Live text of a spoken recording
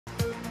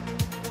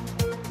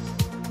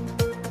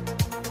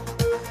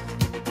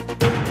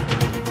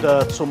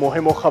د څو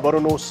مهمو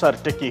خبرونو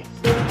سرټکي.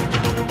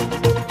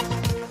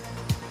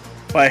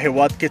 په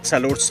هیواد کې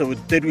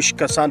 423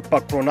 کسان په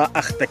کرونا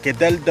اخته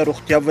کېدل. د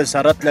روغتیا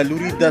وزارت له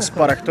لوري د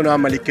سپارښتنو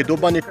عملي کېدو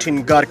باندې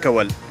ټینګار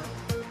کول.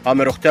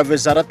 عامه روغتیا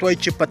وزارت وایي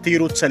چې په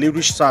تیرو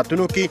 24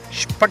 ساعتونو کې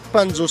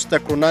 56 د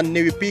کرونا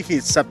نوې پیښې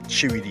ثبت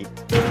شوي دي.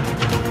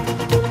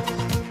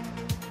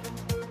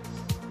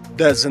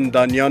 د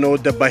زندانیانو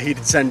د بهیر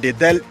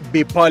ځنډېدل،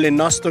 بېپایلې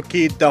ناستو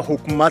کې د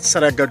حکومت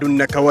سره ګډون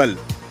نه کول.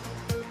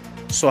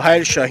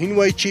 سهیل شاهین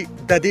وایي چې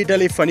د دې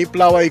ډلې فني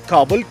پلاوی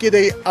کابل کې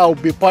دی او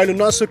بېپایلو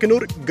ناستو کې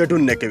نور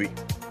ګډون نه کوي.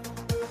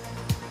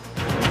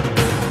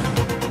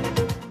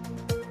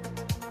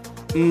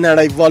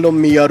 نړیوالو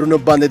معیارونو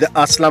باندې د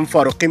اسلام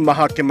فاروقي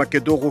محاکمه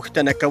کېدو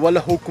غوښتنه کول،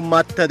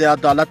 حکومت ته د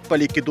عدالت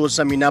پلي کېدو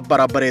زمینه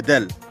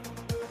برابرېدل.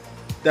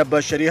 د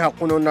بشري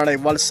حقونو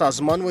نړیوال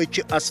سازمان وایي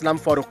چې اسلام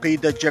فاروقي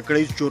د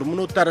جګړیز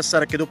جرمونو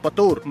ترسره کېدو په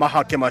تور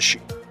محاکمه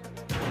شي.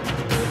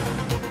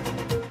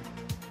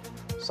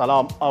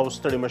 سلام او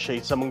ستړي مشئ،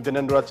 زموږ د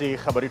نن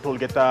ورځې خبري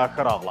ټولګې ته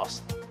ښه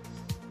راغلاست.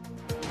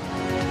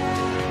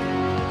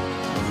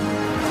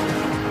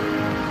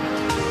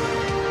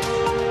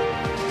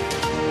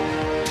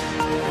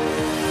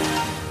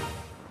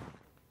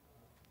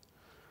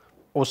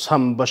 اوس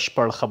هم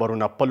بشپړ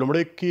خبرونه. په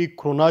لومړي کې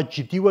کرونا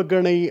جدي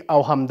وګڼئ او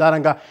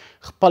همدارنګه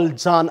خپل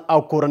ځان او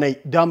کورنۍ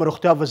د عامه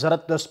روغتیا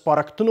وزارت د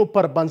سپارښتنو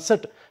پر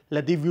بنسټ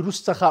له دې ویروس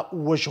څخه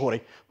وژغورئ.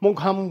 موږ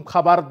هم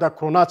خبر د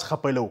کرونا څخه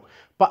پیلو.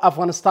 په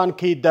افغانستان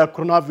کې د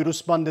کرونا ویروس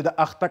باندې د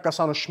اخته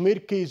کسانو شمیر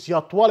کې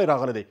زیاتوالی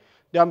راغلی دی.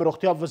 د عامه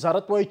روغتیا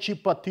وزارت وایي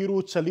چې په تیرو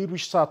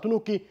 24 ساعتونو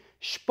کې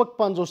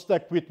 56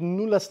 د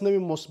کوویډ-19 نوې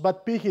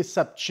مثبت پیښې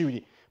ثبت شوي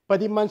دي. په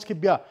دې منځ کې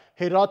بیا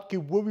هرات کې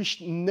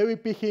 22 نوې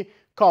پیښې،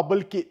 کابل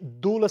کې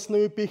 12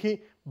 نوې پیښې،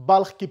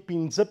 بلخ کې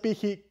 15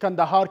 پیښې،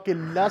 کندهار کې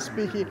 10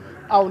 پیښې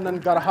او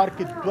ننګرهار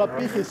کې 2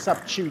 پیښې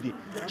ثبت شوي دي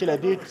چې له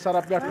دې سره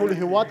بیا ټول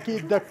هیواد کې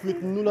د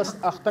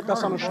کوویډ-19 اخته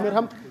کسانو شمیر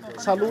هم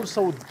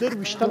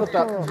 423 تنو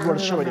ته لوړ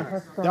شوی دی.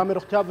 د عامه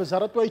روغتیا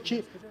وزارت وایي چې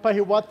په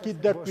هیواد کې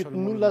د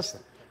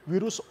کوویډ-19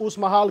 ویروس اوس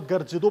مهال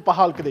ګرځېدو په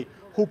حال کې دی.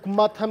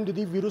 حکومت هم د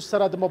دې ویروس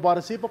سره د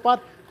مبارزې په پار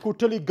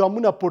کوټلي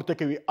ګامونه پورته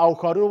کوي او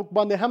ښارونو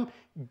باندې هم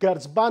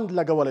ګرځبند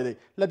لګولی دی.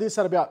 له دې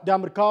سره بیا د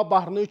امریکا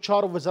بهرنیو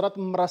چارو وزارت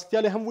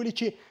مرستیالې هم ویلي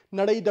چې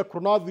نړۍ د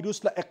کرونا ویروس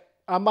له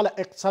عمله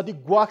اقتصادي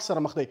ګواښ سره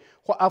مخ دی،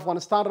 خو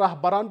افغانستان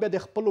رهبران بیا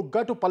د خپلو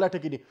ګټو په لټه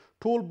کې دي.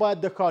 ټول باید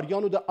د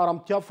ښاریانو د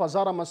ارامتیا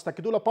فضا رامنځته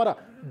کېدو لپاره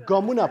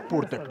ګامونه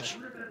پورته کړي.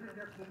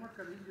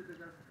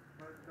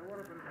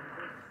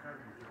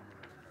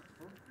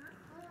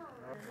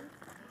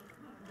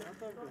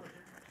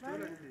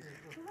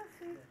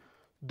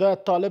 د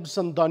طالب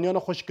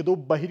زندانیانو خوشي کېدو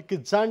بهیر کې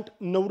ځنډ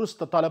نه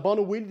وروسته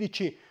طالبانو ویلي دي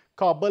چې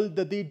کابل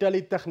د دې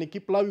ډلې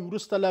تخنیکي پلاوي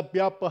وروسته له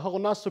بیا په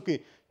هغو ناستو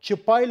کې چې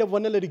پایله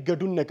ونه لري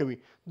ګډون نه کوي.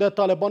 د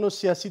طالبانو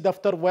سیاسي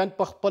دفتر ویاند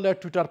په خپله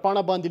ټویټر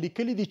پاڼه باندې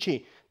لیکلي دي چې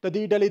د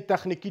دې ډلې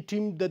تخنیکي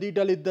ټیم د دې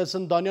ډلې د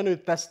زندانیانو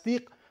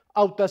تصدیق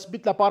او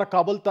تثبیت لپاره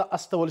کابل ته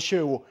استول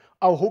شوی و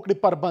او هوکړې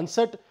پر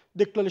بنسټ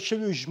د کړل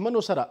شویو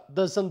ژمنو سره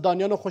د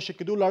زندانیانو خوشي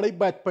کېدو لړۍ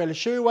باید پیل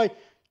شوې وای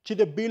چې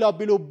د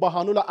بیلابیلو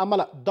بهانو له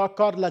امله دا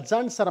کار له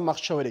ځنډ سره مخ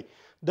شوی دی.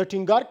 د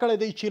ټینګار کړی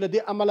دی چې له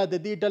دې امله د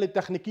دې ډلې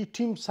تخنیکي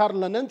ټیم سر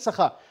له نن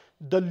څخه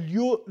د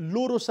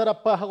لورو سره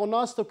په هغو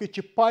ناستو کې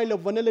چې پایله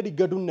ونه لري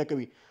ګډون نه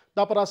کوي.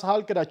 دا پر اساس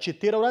حال کې ده چې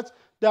تېره ورځ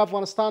د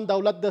افغانستان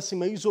دولت د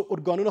سیمه ییزو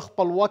ارګانونو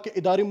خپلواکې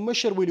ادارې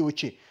مشر ویلي و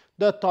چې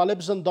د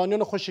طالب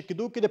زندانیانو خوشي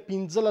کېدو کې د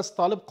 15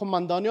 طالب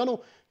قمندانیانو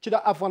چې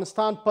د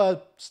افغانستان په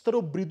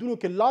سترو بریدونو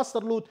کې لاس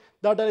درلود،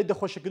 دا ډلې د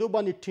خوشي کېدو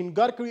باندې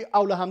ټینګار کوي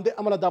او له همدې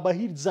امله دا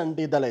بهیر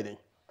ځنډېدلی دی.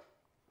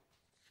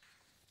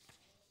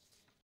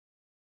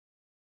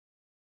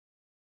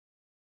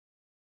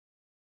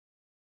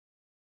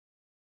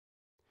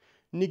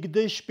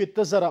 نږدې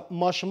 80,000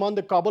 ماشومان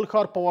د کابل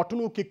ښار په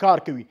واټونو کې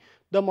کار کوي.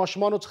 د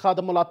ماشومانو څخه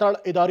د ملاتړ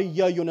ادارې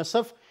یا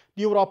یونیسف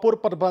د یو راپور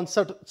پر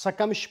بنسټ څه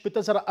کم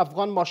 80,000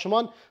 افغان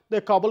ماشومان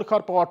د کابل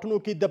ښار په واټونو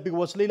کې د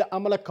بېوزلۍ له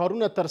امله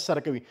کارونه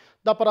ترسره کوي.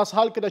 دا پر اساس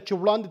حال کې ده چې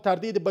وړاندې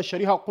تر دې د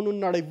بشري حقونو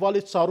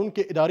نړیوالې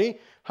څارونکې ادارې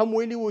هم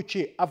ویلي وو چې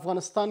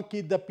افغانستان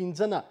کې د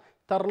 15 نه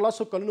تر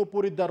 10 کلونو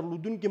پورې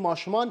درلودونکي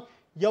ماشومان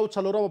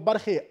 1/4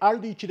 برخې اړ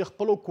دي چې د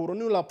خپلو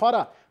کورنیو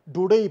لپاره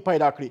ډوډۍ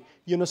پیدا کړي.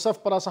 یونیسف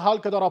پر اساس حال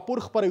کې دا راپور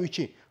خپروي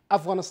چې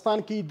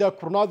افغانستان کې د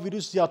کرونا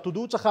ویروس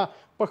زیاتېدو څخه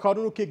په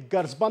ښارونو کې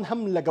ګرځبند هم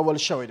لګول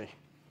شوی دی.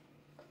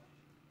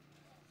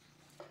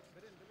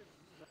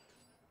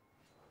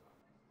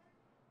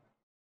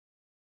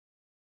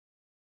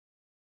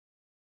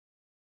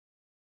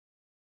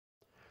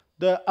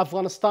 د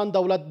افغانستان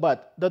دولت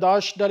باید د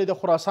داعش ډلې د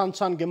خراسان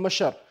څانګې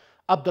مشر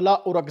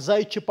عبدالله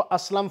اورکزی چې په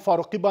اسلام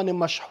فاروقي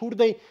باندې مشهور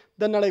دی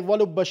د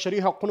نړیوالو بشري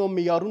حقونو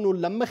معیارونو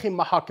له مخې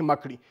محاکمه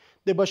کړي.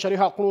 د بشري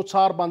حقونو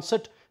څار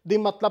بنسټ دې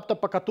مطلب ته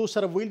په کتو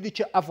سره ویل دي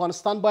چې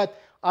افغانستان باید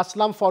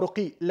اسلام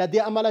فاروقي له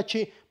دې امله چې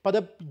په د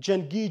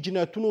جنګي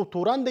جنایتونو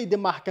تورن دی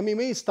د محکمې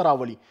میز ته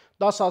راولي.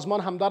 دا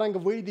سازمان همدارنګه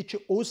ویلي دي چې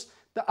اوس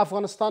د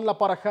افغانستان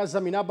لپاره ښه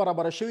زمینه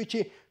برابره شوې چې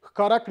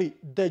ښکاره کړي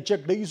د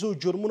جګړه ییزو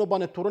جرمونو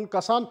باندې تورن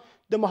کسان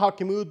د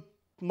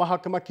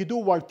محاکمه کېدو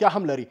وړتیا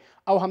هم لري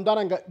او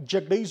همدارنګه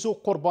جګړه ییزو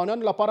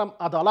قربانیانو لپاره هم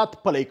عدالت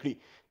پلی کړي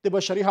د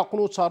بشري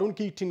حقونو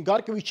څارونکي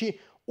ټینګار کوي چې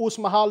اوس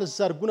مهال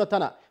زرګونه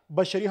تنه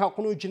بشري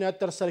حقونو جنایت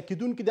ترسره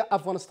کیدونکي د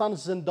افغانستان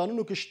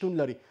زندانونو کې شتون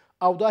لري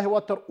او دا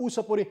هیواد تر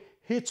اوسه پورې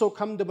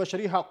هیڅوک هم د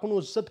بشري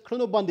حقونو ضد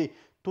کړنو باندې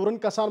تورن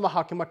کسان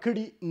محاکمه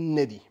کړي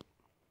نه دي.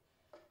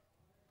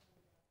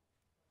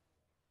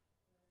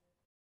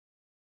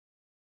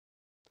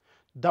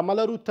 دمه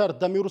لرو تر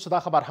دمې وروسته دا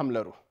خبر هم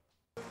لرو.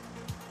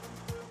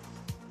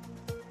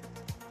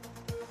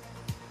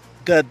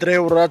 د 3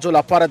 ورځو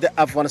لپاره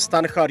د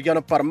افغانستان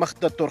ښاریانو پر مخ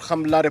د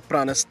تورخم لارې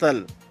پرانستل.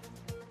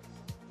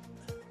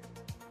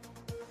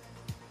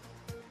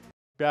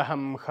 بیا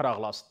هم ښه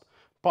راغلاست.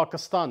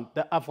 پاکستان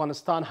د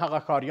افغانستان هغه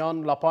ښاریان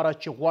لپاره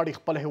چې غواړي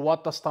خپل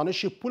هیواد ته ستانه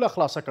شي پوله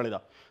خلاصه کړې ده.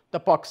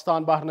 د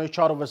پاکستان بهرنیو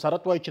چارو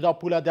وزارت وایي چې دا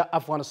پوله د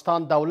افغانستان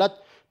دولت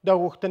د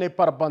غوښتنې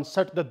پر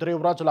بنسټ د 3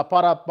 ورځو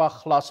لپاره به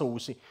خلاصه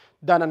اوسي.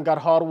 د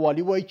ننګرهار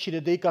والي وایي چې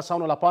د دې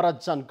کسانو لپاره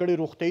ځانګړي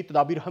روغتیایي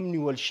تدابیر هم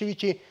نیول شوي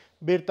چې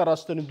بیرته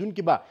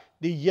راستنېدونکي به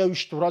د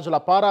 21 ورځو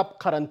لپاره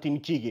قرنطین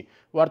کیږي.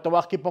 ورته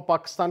وخت کې په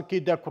پاکستان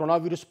کې د کرونا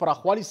ویروس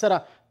پراخوالي سره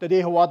د دې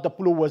هیواد د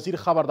پولو وزیر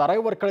خبرداری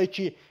ورکړی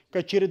چې که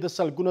چیرې د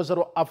سلګونو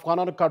زرو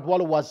افغانانو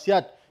کډوالو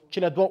وضعیت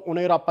چې له 2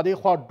 اونۍ را په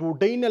دې خوا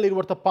ډوډۍ نه لري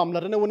ورته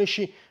پاملرنه ونه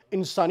شي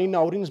انساني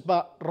ناورین به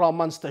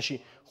رامنځته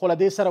شي. خو له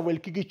دې سره ویل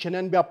کېږي چې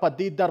نن بیا په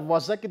دې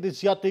دروازه کې د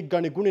زیاتې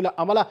ګڼې ګوڼې له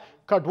امله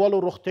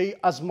کډوالو روغتیایي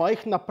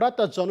ازمایښت نه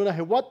پرته ځانونه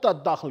هیواد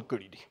ته داخل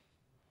کړي دي.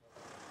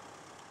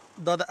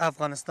 دا د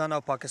افغانستان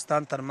او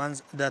پاکستان ترمنځ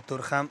د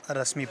تورخم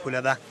رسمي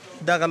پوله ده.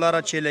 دغه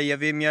لاره چې له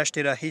 1 میاشتې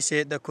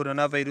راهیسې د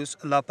کرونا ویروس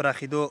لا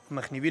پراخېدو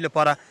مخنیوي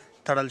لپاره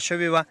تړل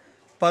شوې وه،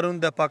 پرون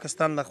د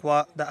پاکستان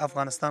لخوا د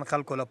افغانستان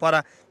خلکو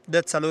لپاره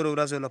د 4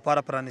 ورځو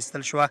لپاره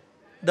پرانستل شوه.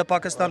 د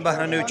پاکستان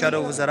بهرنیو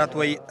چارو وزارت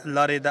وایي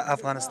لارې د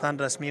افغانستان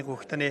رسمي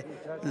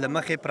غوښتنې له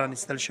مخې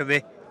پرانستل شوې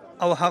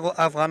او هغو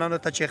افغانانو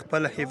ته چې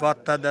خپل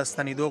هیواد ته د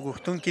ستنېدو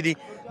غوښتونکي دي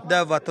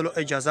د وتلو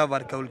اجازه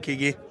ورکول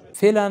کیږي.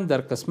 فعلا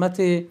در قسمت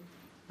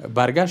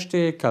برگشت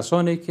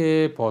کسانی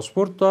که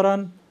پاسپورت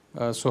دارن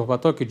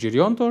صحبت‌ها که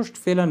جریان داشت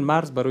فعلا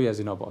مرز برای از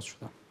اینا باز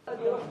شده.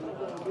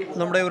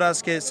 لومړی ورځ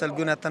کې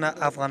سلګونه تنه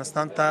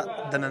افغانستان ته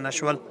دننه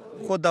شول،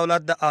 خو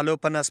دولت د آلو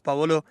په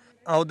نصبولو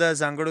او د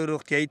ځانګړو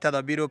روغتیایي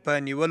تدابیرو په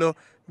نیولو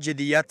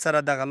جدیت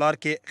سره دغه لار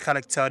کې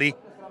خلک څاري.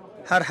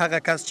 هر هغه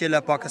کس چې له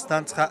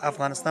پاکستان څخه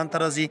افغانستان ته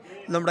راځي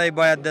لومړی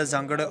باید د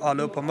ځانګړو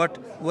آلو په مټ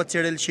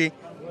وڅېړل شي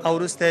او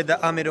وروسته د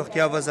عامې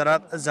روغتیا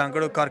وزارت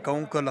ځانګړو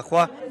کارکوونکو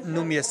لخوا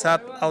نوم یې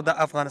ثبت او د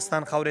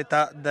افغانستان خاورې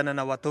ته د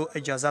ننوتو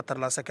اجازه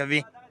ترلاسه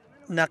کوي.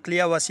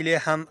 نقلیه وسیلې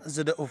هم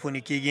ضد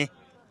عفوني کیږي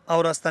او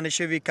راستنې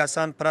شوي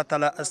کسان پرته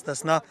له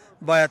استثنا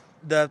باید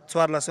د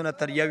 14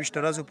 تر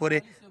 21 ورځو پورې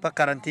په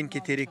قرنطین کې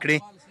تیرې کړي.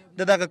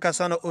 د دغه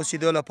کسانو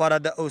اوسېدو لپاره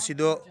د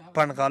اوسېدو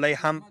پنډغالۍ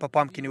هم په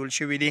پام کې نیول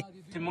شوي دي.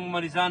 موږ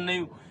مریضان نه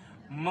یو،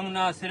 موږ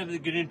نه صرف د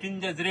ګرینټین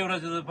د 3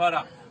 ورځو لپاره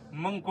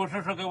موږ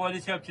کوشش وکړو والي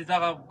صاحب چې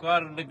دغه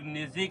کار لږ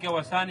نږدې کې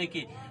وسانې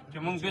کې چې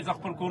موږ بېرته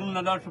خپل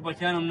کورونه لاړ شو،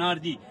 بچیان هم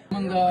نار دي.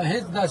 موږ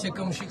هېڅ داسې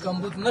کم شي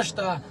کمبود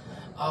نشته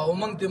او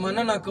موږ ترې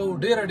مننه کوو،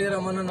 ډېره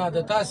مننه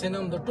د تاسې نه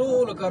هم د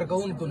ټولو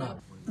کارکوونکو نه.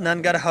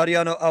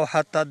 ننګرهاریانو او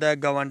حتی د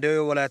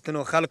ګاونډیو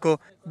ولایتونو خلکو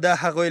د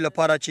هغوی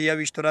لپاره چې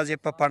 21 ورځې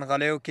په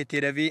پنډغالیو کې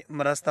تیروي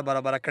مرسته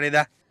برابره کړې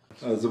ده.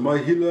 زما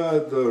هیله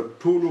د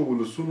ټولو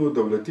ولسونو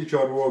دولتي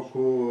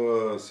چارواکو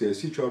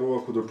سیاسي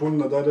چارواکو د ټولو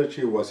نه دا ده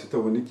چې واسطه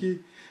ونه کړي.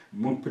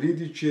 موږ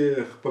پرېږدي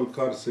چې خپل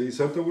کار صحیح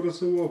سرته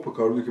ورسوو او په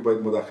کارونو کې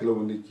باید مداخله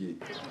ونه کړي.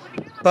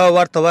 په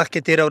ورته وخت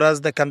کې 13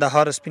 ورځ د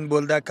کندهار سپین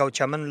بولدک او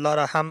چمن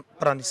لاره هم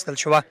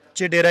پرانیستل شوه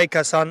چې ډیری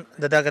کسان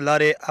د دغه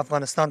لارې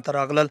افغانستان ته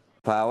راغلل.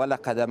 په اوله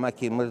قدمه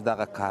کې موږ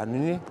دغه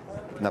قانوني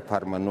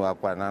نفر منو،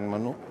 افغانان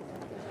منو.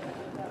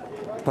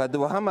 په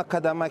دوهمه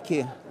قدمه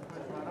کې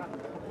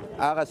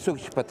هغه څوک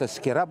چې په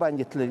تذکره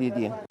باندې تللي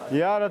دي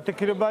یاره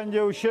تقریبا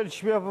یو 20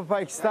 شپې په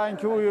پاکستان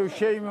کې و، یو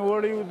شی مې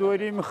وړی و،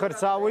 دورې مې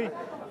خرڅاوی،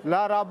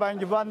 لا را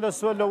باندې بنده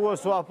سوله،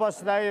 اوس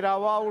واپس دا یې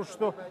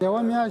راواوښتو.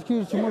 یوه میاشت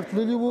کې چې موږ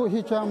تللي وو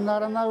هېچا هم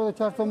لاره نه وه،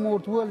 چا ته مو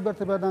ورته وویل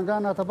بېرته بیا دنګا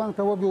ناته بند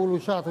کړه وبیولو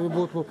شاته یې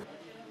بوتلو.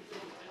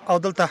 او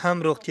دلته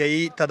هم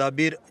روغتیایي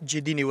تدابیر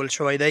جدي نیول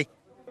شوی دی.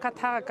 فقط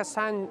هغه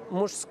کسان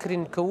موږ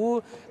سکرین کوو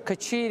که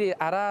چیرې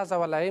اراز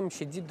او علایم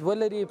شدید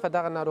ولري په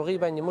دغه ناروغۍ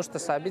باندې موږ ته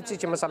ثابت شي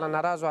چې مثلا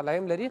اراز او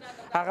علایم لري،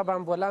 هغه به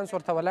امبولانس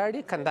ورته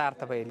ولاړي کندهار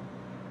ته به یې.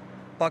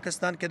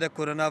 پاکستان کې د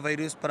کرونا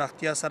ویروس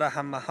پراختیا سره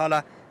هم مهاله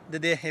د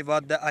دې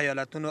هیواد د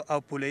ایالتونو او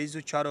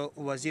پولیسو چارو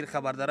وزیر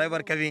خبرداری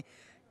ورکوي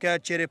که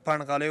چیرې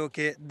پنډغالیو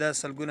کې د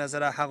سلګونه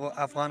زره هغو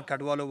افغان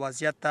کډوالو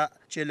وضعیت ته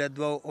چې له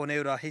 2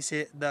 اونیو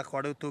راهیسې د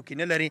خوړو توکي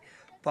نه لري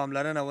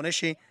پاملرنه ونه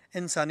شي،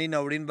 انساني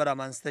ناورین به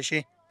رامنځته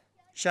شي.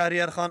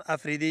 شهریار خان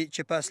افریدي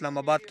چې په اسلام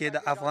آباد کې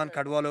د افغان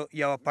کډوالو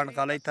یوه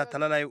پنډغالۍ ته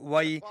تللی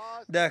وایي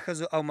د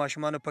ښځو او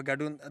ماشومانو په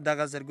ګډون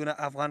دغه زرګونه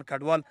افغان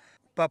کډوال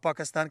په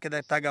پاکستان کې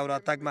د تګ او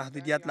راتګ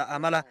محدودیت له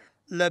امله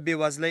له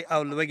بېوزلۍ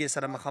او لوږې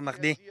سره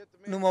مخامخ دي.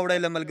 نوموړی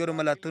له ملګرو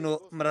ملتونو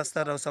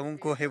مرسته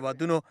رسوونکو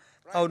هیوادونو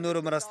او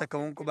نورو مرسته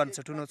کوونکو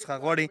بنسټونو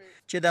څخه غواړي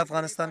چې د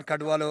افغانستان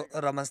کډوالو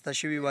رامنځته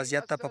شوي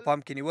وضعیت ته په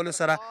پام کې نیولو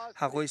سره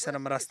هغوی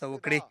سره مرسته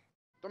وکړي.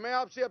 तो मैं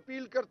आपसे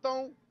अपील करता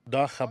हूँ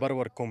دا خبر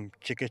ورکوم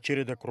چې که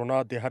چیرې د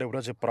کرونا د هرې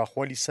ورځې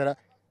پراخوالي سره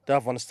د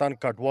افغانستان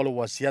کډوالو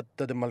وضعیت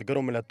ته د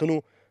ملګرو ملتونو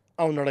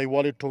او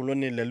نړیوالې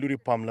ټولنې له لوري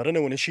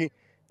پاملرنه ونه شي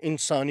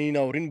انساني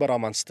ناورین به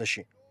رامنځته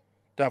شي.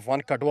 د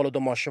افغان کډوالو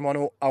د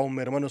ماشومانو او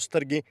میرمنو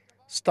سترګې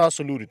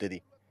ستاسو لوري ته دي.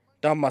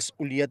 دا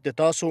مسؤلیت د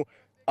تاسو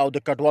او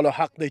د کډوالو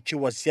حق دی چې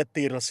وضعیت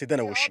ته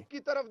رسیدنه وشي.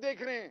 आपकी तरफ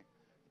देख रहे हैं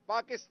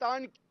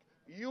पाकिस्तान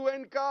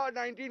UN का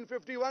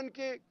 1951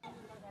 के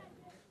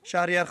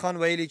شهریار خان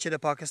ویلي چې د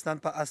پاکستان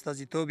په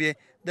استازیتوب یې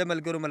د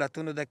ملګرو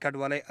ملتونو د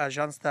کډوالۍ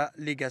اژانس ته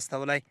لیږ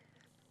استولی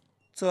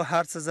څو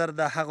هر څه زر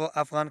د هغو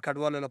افغان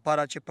کډوالو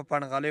لپاره چې په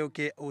پنغالیو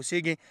کې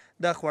اوسیږي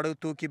د خوړو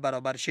توکي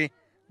برابر شي.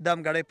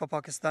 دمګړۍ په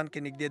پاکستان کې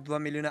نږدې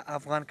 2 میلیونه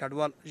افغان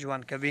کډوال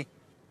ژوند کوي.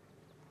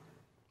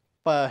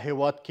 په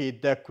هیواد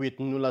کې د کوویډ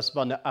 19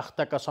 باندې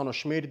اخته کسانو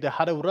شمیر د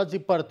هر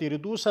ورځې پر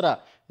تیریدو سره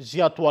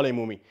زیاتوالی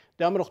مومي.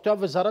 د امر روغتیا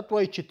وزارت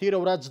وایي چې تیره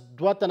ورځ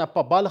 2 تنه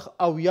په بلخ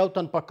او 1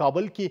 تن په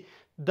کابل کې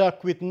د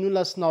کوویډ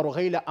 19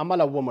 ناروغۍ له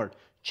امله ومړ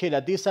چې له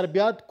دې سره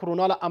بیا د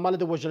کرونا له امله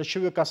د وژل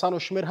شویو کسانو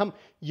شمیر هم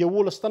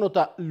 11 تنو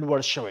ته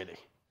لوړ شوی دی.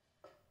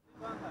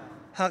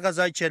 هغه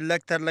ځای چې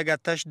لږ تر لږه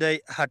تش دی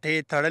هټۍ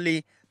تړلي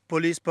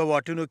پولیس په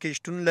واټونو کې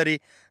شتون لري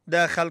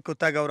د خلکو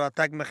تګ او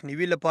راتګ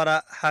مخنیوي لپاره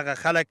هغه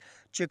خلک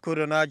چې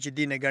کرونا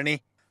جدي نه ګڼي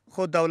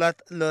خو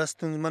دولت له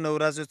ستونزمنو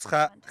ورځو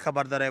څخه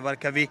خبرداری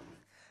ورکوي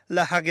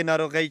له هغې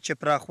ناروغۍ چې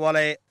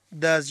پراخوالی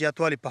د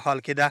زیاتوالي په حال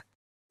کې ده.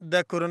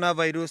 د کرونا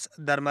وایروس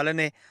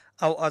درملنې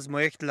او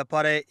ازمویښت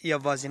لپاره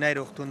یوازینی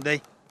روغتون دی.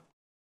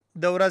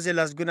 د ورځې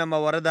لسګونه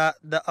موارد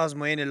د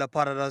ازموینې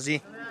لپاره راځي.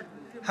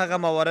 هغه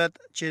موارد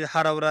چې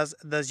هر ورځ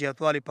د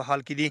زیاتوالي په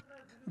حال کې دي.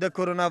 د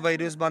کرونا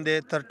وایروس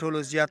باندې تر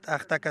ټولو زیات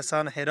اخته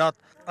کسان هرات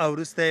او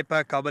وروسته په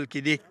کابل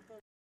کې دي.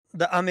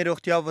 د عامې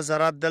روغتیا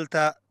وزارت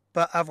دلته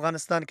په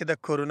افغانستان کې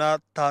د کرونا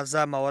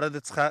تازه موارد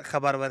څخه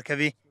خبر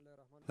ورکوي.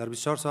 در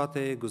 24 ساعت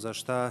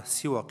گذشته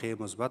 30 واقعه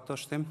مثبت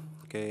داشتیم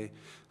که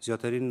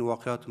زیاترین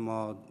واقعات ما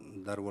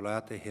در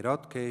ولایت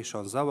هرات که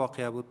 16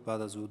 واقعه بود.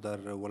 بعد از او در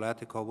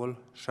ولایت کابل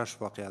 6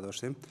 واقعه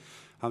داشتیم.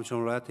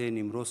 همچنین ولایت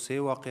نیمروز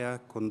 3 واقعه،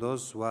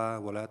 کندوز و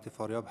ولایت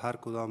فاریاب هر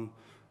کدام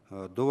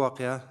 2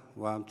 واقعه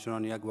و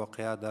همچنان 1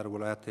 واقعه در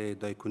ولایت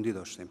دایکندی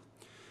داشتیم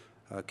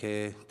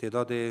که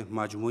تعداد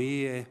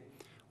مجموعی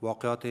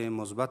واقعات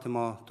مثبت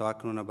ما تا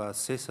اکنون به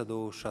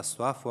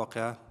 367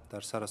 واقعه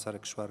در سراسر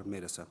کشور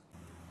میرسه.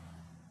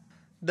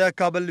 د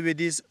کابل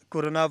لویدیځ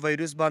کرونا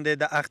وایروس باندې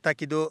د اخته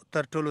کېدو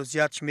تر ټولو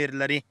زیات شمیر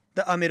لري. د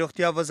عامې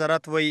روغتیا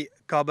وزارت وایي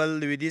کابل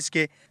لویدیځ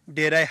کې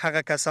ډیری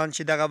هغه کسان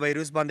چې دغه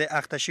وایروس باندې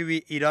اخته شوي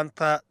ایران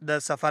ته د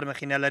سفر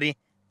مخینه لري.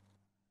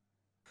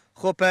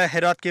 خو په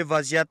هرات کې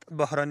وضعیت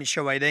بحراني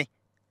شوی دی.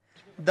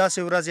 داسې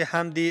ورځې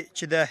هم دي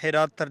چې د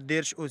هرات تر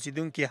 10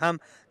 اوسیدونکي هم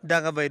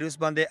دغه وایروس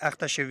باندې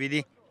اخته شوي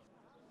دي.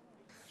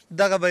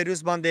 دغه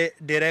وایروس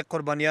باندې ډیری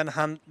قربانیان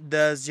هم د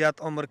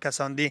زیات عمر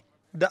کسان دي.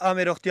 د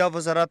عامې روغتیا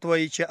وزارت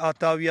وایي چې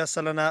 88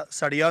 سلنه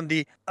سړیان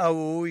دي او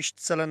 20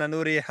 سلنه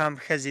نورې هم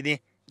ښځې دي.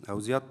 او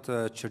زیات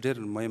چې ډېر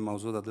مهم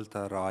موضوع ده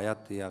دلته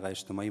رعایت د هغه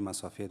اجتماعي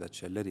مسافې ده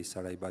چې لرې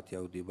سړی باید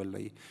یو د بل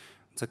لري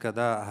ځکه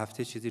دا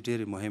هفتې چې دي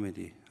ډېرې مهمې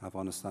دي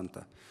افغانستان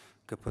ته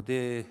که په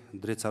دې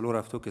 3-4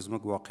 هفتو کې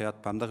زموږ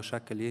واقعیات په همدغه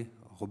شکل یې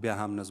خو بیا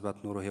هم نسبت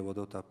نورو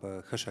هیوادو ته په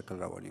ښه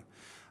شکل روان یو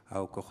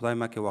او که خدای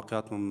مکړي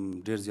واقعیات هم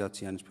ډېر زیات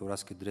شي یعنې په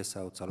ورځ کې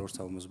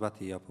 300-400 مثبت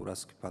یا په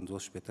ورځ کې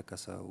 50-60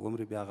 کسه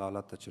ومري بیا هغه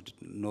حالت ته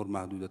چې نور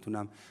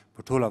محدودیتونه هم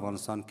په ټول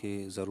افغانستان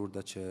کې ضرور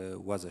ده چې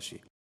وضع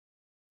شي.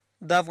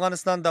 د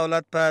افغانستان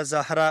دولت په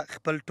ظاهره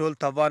خپل ټول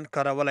توان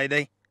کارولی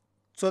دی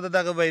څو د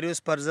دغه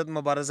وایروس پر ضد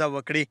مبارزه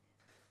وکړي.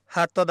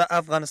 حتی د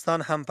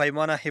افغانستان هم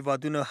پیمانه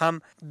هیوادونو هم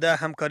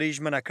د همکاري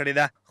ژمنه کړې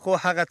ده. خو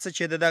هغه څه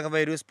چې د دغه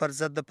وایروس پر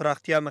ضد د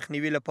پراختیا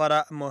مخنیوي لپاره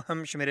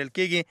مهم شمیرل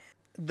کیږي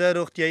د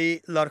روغتیایي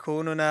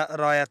لارښوونو نه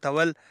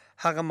رعایتول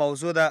هغه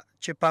موضوع ده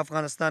چې په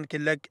افغانستان کې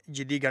لږ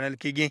جدي ګڼل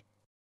کیږي.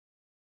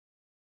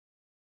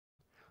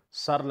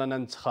 سر له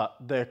نن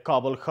څخه د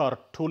کابل ښار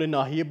ټولې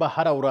ناحیې به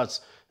هره ورځ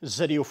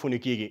زري عفوني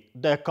کیږي.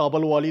 د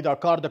کابل والي دا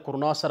کار د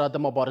کرونا سره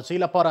د مبارزې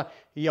لپاره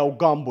یو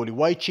ګام بولي.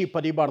 وایي چې په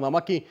دې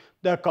برنامه کې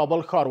د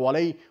کابل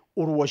ښاروالۍ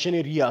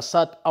اوروژنې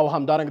ریاست او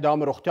همدارنګه د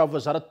عامې روغتیا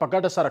وزارت په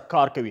ګډه سره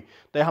کار کوي.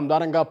 د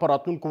همدارنګه په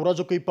راتلونکو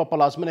ورځو کې په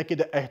پلازمینه کې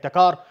د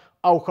احتکار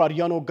او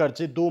ښاریانو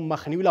ګرځېدو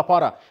مخنیوي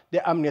لپاره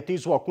د امنیتي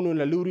ځواکونو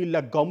له لوري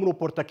له ګامونو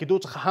پورته کېدو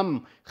څخه هم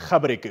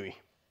خبرې کوي.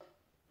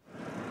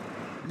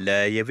 له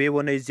یوې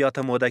ونې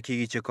زیاته موده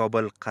کېږي چې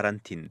کابل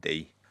قرنطین دی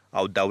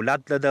او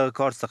دولت له دغه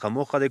کار څخه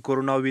موخه د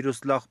کرونا ویروس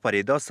لا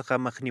خپرېدا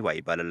څخه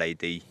مخنیوی بللی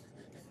دی.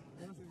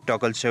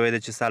 ټاکل شوی ده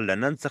چې سر له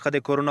نن څخه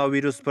د کرونا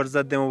ویروس پر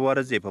ضد د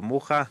مبارزې په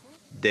موخه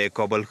د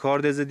کابل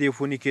ښار د ضد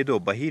عفوني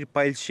کېدو بهیر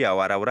پیل شي او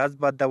هره ورځ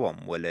به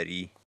دوام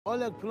ولري.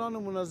 حالا یک پلان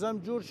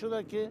منظم جور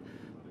شده که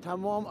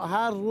تمام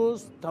هر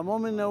روز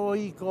تمام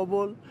نواحی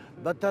کابل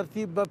به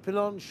ترتیب به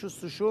پلان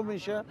شستشو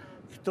میشه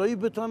که تا این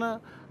بتونه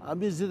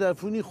همین ضد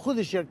عفونی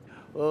خودش یک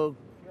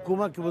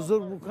کمک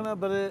بزرگ میکنه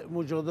برای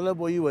مجادله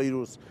با این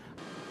ویروس.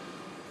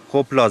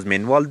 خو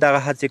پلازمینوال دغه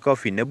هڅې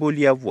کافي نه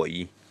بولي او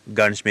وایي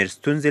ګڼ شمېر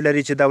ستونزې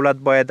لري چې دولت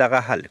باید دغه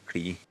حل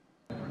کړي.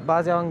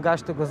 بعضی آن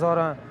گشت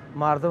گذار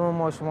مردم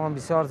ما شما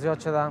بسیار زیاد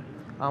شده،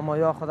 اما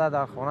یا خدا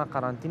در خانه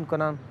قرنطین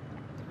کنن،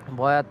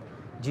 باید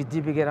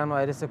جدی بگیرن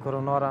ویروس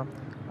کرونا را،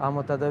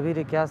 اما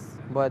تدابیری که هست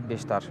باید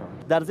بیشتر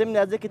شود. در ضمن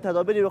از اینکه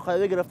تدابیر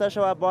وقایوی گرفته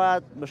شود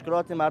باید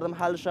مشکلات مردم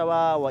حل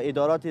شود و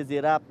ادارات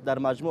زیرب در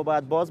مجموع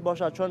باید باز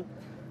باشد، چون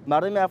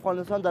مردم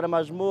افغانستان در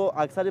مجموع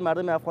اکثر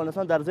مردم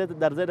افغانستان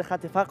در زیر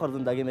خط فقر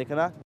زندگی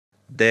میکنه.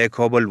 د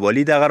کابل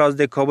والی دغه راز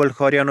د کابل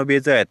ښاریانو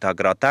بې ځایه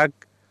تګ راتګ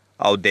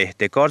او د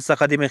احتکار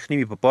څخه د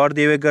مخنیوي په پار د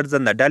یوې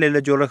ګرځنده ډلې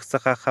له جوړښت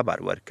څخه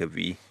خبر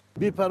ورکوي.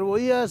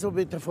 بی‌پروایی است و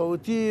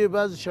بی‌تفاوتی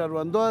بعض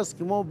شهروندان است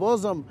که ما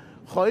بازم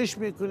خواهش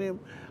میکنیم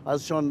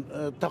ازشان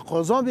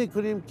تقاضا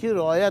میکنیم که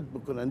رعایت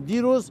بکنن.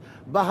 دیروز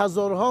به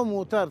هزارها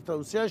موتر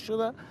توصیه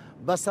شده،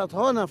 به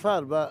صدها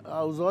نفر به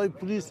حوزه‌های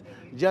پلیس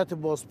جهت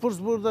بازپرس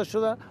برده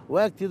شده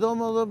و یک تعداد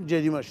آدم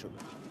جریمه شده.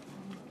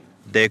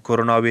 د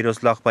کرونا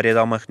ویروس لا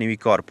خپرېدا مخنیوي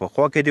کار په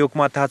خوا کې د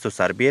حکومت هڅو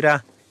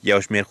سربیره یو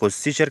شمېر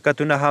خصوصي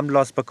شرکتونه هم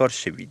لاس په کار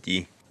شوي دي.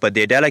 په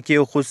دې ډله کې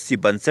یو خصوصي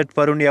بنسټ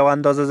پرون یو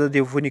اندازه ضد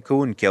عفوني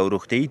کوونکي او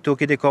روغتیایي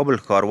توکي د کابل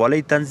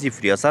ښاروالۍ تنظیف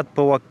ریاست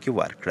په واک کې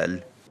ورکړل.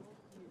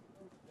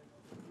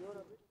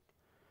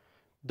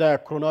 د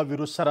کرونا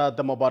ویروس سره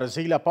د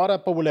مبارزې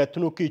لپاره په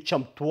ولایتونو کې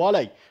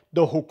چمتوالی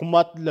د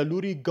حکومت له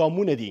لوري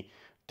ګامونه دي.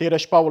 تېره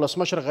شپه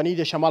ولسمشر غني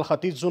د شمال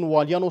ختیځ زون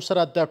والیانو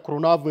سره د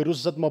کرونا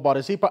ویروس ضد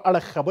مبارزې په اړه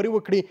خبرې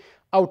وکړې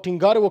او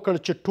ټینګار وکړ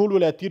چې ټول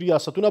ولایتي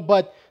ریاستونه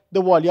باید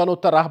د والیانو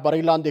تر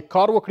رهبرۍ لاندې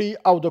کار وکړي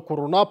او د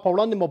کرونا په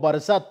وړاندې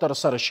مبارزه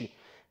ترسره شي.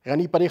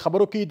 غني په دې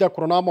خبرو کې د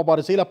کرونا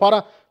مبارزې لپاره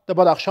د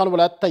بدخشان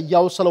ولایت ته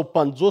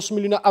 150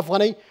 میلیونه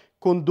افغانۍ،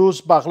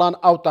 کندوز، بغلان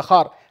او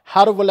تخار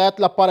هر ولایت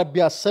لپاره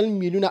بیا 100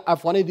 میلیونه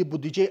افغانۍ د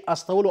بودیجې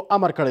استولو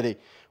امر کړی دی.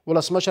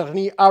 ولسمشر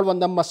غني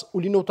اړونده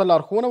مسؤلینو ته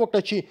لارښوونه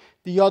وکړه چې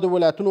د یادو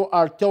ولایتونو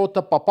اړتیاو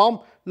ته په پام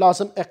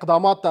لازم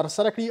اقدامات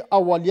ترسره کړي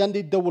او والیان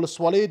د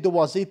ولسوالیو د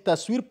واضح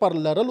تصویر پر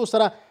لرلو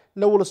سره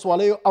له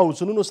ولسوالیو او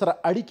زونونو سره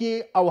اړیکې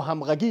او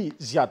همغږي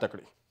زیاته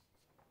کړي.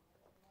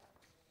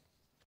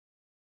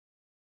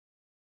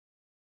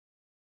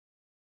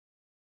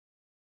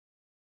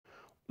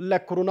 له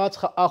کرونا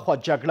څخه اخوا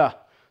جګړه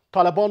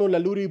طالبانو له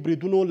لوري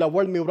بریدونو له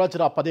وړمې ورځ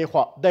را په دې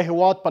خوا د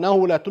هېواد په 9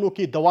 ولایتونو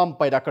کې دوام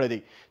پیدا کړی دی.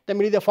 د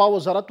ملي دفاع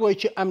وزارت وایي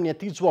چې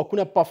امنیتي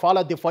ځواکونه په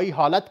فعاله دفاعي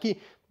حالت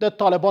کې د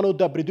طالبانو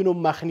د بریدونو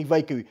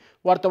مخنیوی کوي.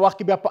 ورته وخت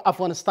کې بیا په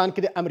افغانستان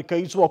کې د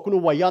امریکایي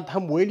ځواکونو ویاند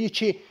هم ویلي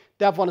چې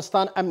د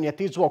افغانستان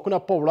امنیتي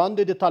ځواکونه په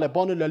وړاندې د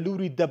طالبانو له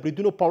لوري د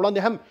بریدونو په وړاندې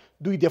هم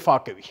دوی دفاع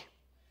کوي.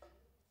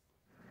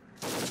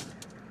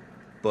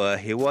 په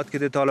هیواد کې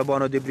د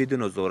طالبانو د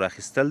بریدونو زور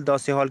اخیستل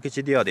داسې حال کې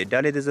چې د یادې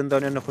ډلې د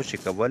زندانیانو خوشي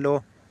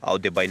کولو او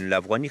د بین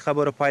الافغاني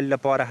خبرو پیل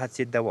لپاره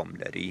هڅې دوام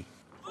لري.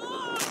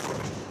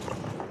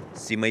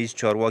 سیمهیز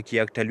چارواکي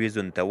یک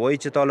تلویزیون ته وایي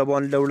چې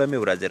طالبان له وړمې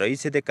ورځې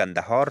راهیسې د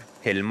کندهار،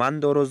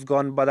 هلمند،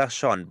 اروزګان،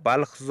 بدخشان،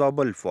 بلخ،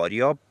 زابل،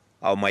 فاریاب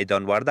او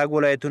میدان وردګ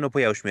ولایتونو په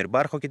یو شمېر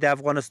برخو کې د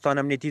افغانستان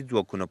امنیتي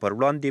ځواکونو پر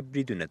وړاندې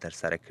بریدونه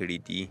ترسره کړي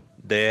دي.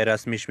 د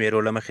رسمي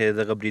شمېرو له مخې د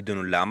دغه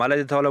بریدونو له امله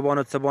د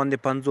طالبانو څه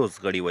باندې 50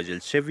 غړي وژل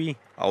شوي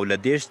او له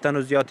 10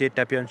 تنو زیات یې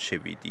ټپیان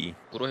شوي دي.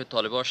 گروه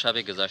طالبان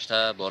شب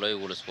گذشته بالای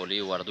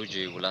ولسوالی وردوج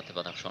ولایت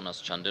بدخشان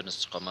از چندین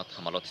استقامت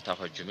حملات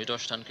تهاجمی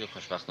داشتند که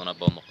خوشبختانه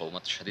با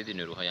مقاومت شدید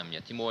نیروهای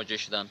امنیتی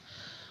مواجه شدند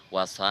و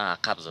از ساحه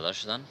عقب زده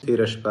شدند.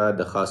 تیره شپه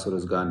د خاص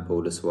روزگان په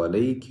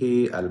ولسوالۍ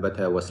کې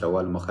البته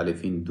وسلوال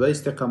مخالفین دوه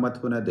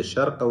استقامتونه د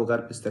شرق او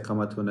غرب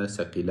استقامتونه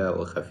ثقیله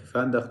او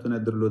خفیفه اندښتونه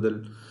درلودل.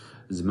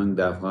 زموږ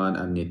د افغان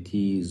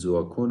امنیتي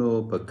ځواکونو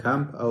په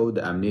کمپ او د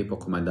امنیې په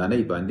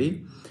قمندانۍ باندې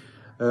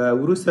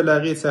وروسته له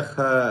هغې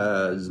څخه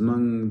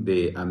زموږ د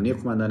امنیې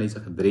قمندانۍ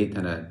څخه 3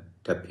 تنه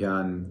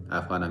ټپیان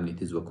افغان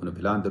امنیتي ځواکونو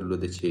پلان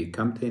درلوده چې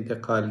کمپ ته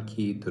انتقال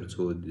کړي تر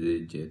څو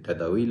د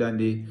تداوی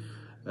لاندې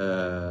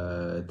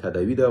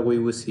تداوی د هغوی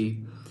وسي.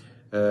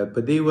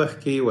 په دې وخت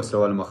کې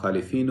وسلوال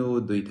مخالفینو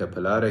دوی ته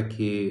په لاره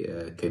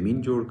کې کمین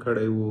جوړ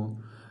کړی و.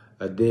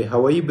 د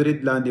هوایي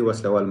برید لاندې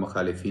وسلوال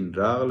مخالفین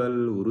راغلل.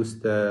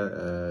 وروسته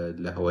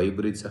له هوایي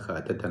برید څخه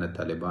 8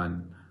 تنه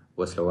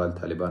وسلوال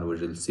طالبان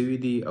وژل شوي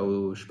دي او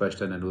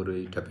 6 تنه نور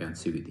ټپیان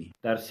شوي دي.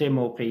 در 3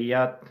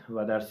 موقعیت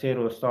و در 3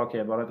 روستا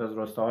که عبارت از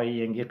روستاهای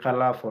ینگی،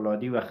 قلعه،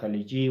 فولادی و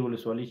خلیجی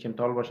ولسوالی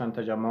چمتال باشند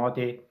تجمعات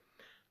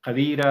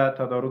قوی را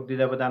تدارک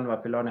دیده بودند و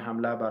پلان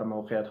حمله بر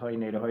موقعیت‌های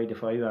نیروهای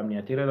دفاعی و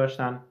امنیتی را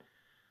داشتند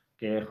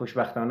که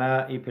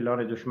خوشبختانه این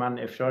پلان دشمن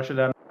افشا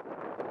شدند.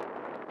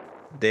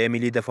 د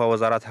ملي دفاع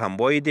وزارت هم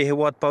وایي د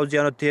هیواد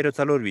پوځیانو تېرو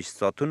 24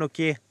 ساعتونو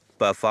کې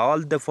په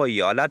فعال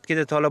دفاعي حالت کې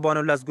د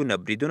طالبانو لسګونه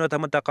بریدونو ته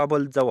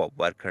متقابل جواب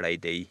ورکړی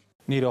دی.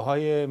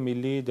 نیروهای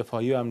ملی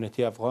دفاعی و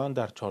امنیتی افغان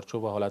در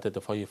چارچوب حالت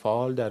دفاعی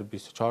فعال در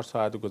 24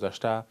 ساعت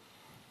گذشته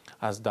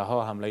از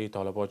دهها حمله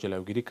طالبان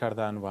جلوگیری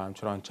کردند و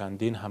همچنان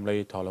چندین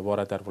حمله طالبان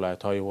را در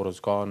ولایت‌های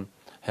ارزگان،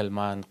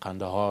 هلمند،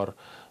 قندهار،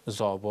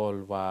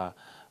 زابل و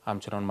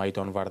همچنان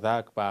میدان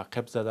وردک به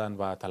عقب زدند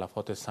و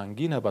تلفات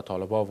سنگین به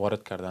طالبان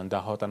وارد کردند.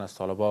 10 تن از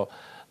طالبان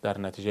در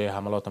نتیجه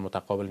حملات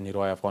متقابل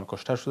نیروهای افغان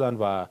کشته شدند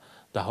و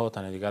 10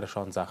 تن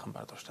دیگرشان زخم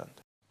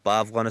برداشتند. په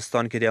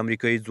افغانستان کې د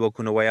امریکایي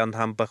ځواکونو ویاند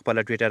هم په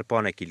خپله ټویټر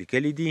پاڼه کې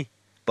لیکلي دي: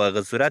 په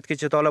هغه صورت کې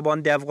چې طالبان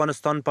د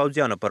افغانستان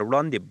پوځیانو پر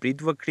وړاندې برید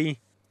وکړي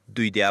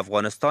دوی د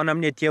افغانستان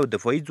امنیتي او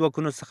دفاعي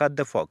ځواکونو څخه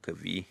دفاع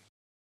کوي.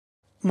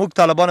 موږ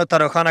طالبانو ته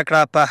روښانه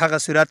کړه په هغه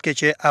صورت کې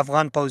چې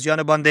افغان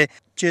پوځیانو باندې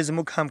چې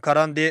زموږ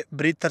همکاران د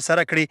برید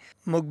ترسره کړي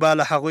موږ به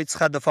له هغوی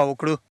څخه دفاع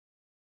وکړو.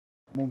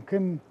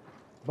 ممکن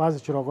بعض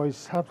چراغ‌های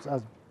سبز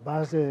از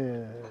بعض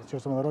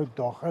سیاستمدارای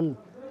داخل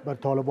بر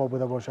طالبان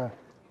بوده باشه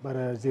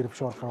برای زیر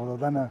فشار قرار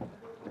دادن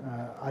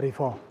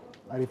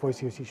حریفای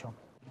سیاسیشان.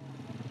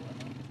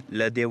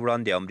 له دې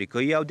وړاندې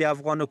امریکایي او د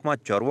افغان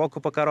حکومت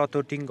چارواکو په کراتو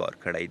ټینګار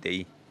کړی دی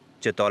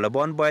چې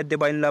طالبان باید د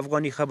بین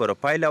الافغاني خبرو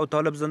پیل او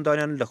طالب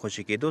زندانیانو له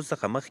خوشي کېدو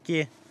څخه مخکې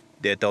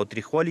د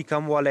تاوتریخوالي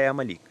کموالی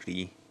عملي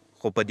کړي.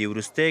 خو په دې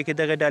وروستیو کې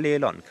دغه ډلې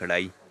اعلان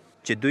کړی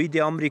چې دوی د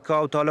امریکا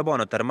او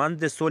طالبانو ترمنځ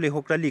د سولې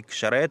هوکړلیک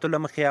شرایطو له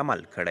مخې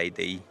عمل کړی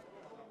دی.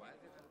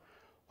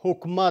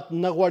 حکومت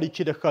نه غواړي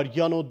چې د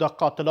ښاریانو د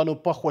قاتلانو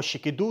په خوشي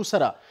کېدو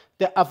سره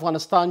د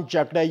افغانستان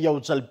جګړه یو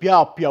ځل بیا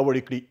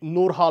پیاوړې کړي.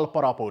 نور حال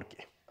په راپور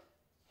کې.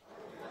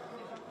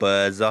 په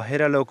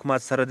ظاهره له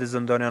حکومت سره د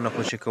زندانیانو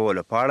خوشي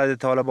کولو په اړه د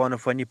طالبانو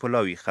فني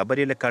پلاوي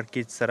خبرې له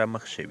کړکېچ سره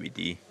مخ شوي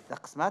دي.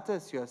 د قسمت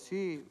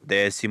سیاسي د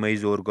سیمه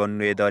ییزو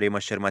ارګانونو ادارې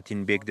مشر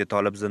متین بیګ د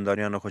طالب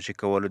زندانیانو خوشي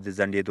کولو د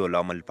ځنډېدو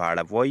لامل په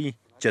اړه وایي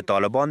چې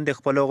طالبان د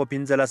خپلو هغو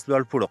 15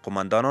 لوړپوړو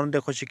قمندانانو د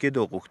خوشي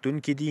کېدو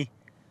غوښتونکي دي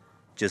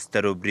چې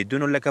سترو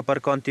بریدونو لکه پر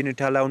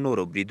کانتیننټل او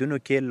نورو بریدونو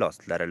کې لاس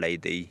لرلی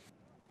دی.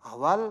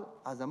 اول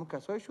از همون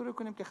کسایی شروع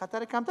کنیم که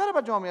خطر کمتر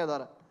به جامعه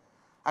داره.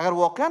 اگر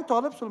واقعا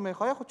طالب صلح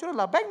میخواه خود چرا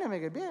لبک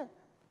نمیگه بیا؟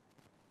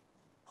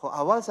 خب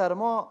اول سر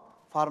ما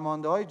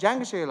فرمانده های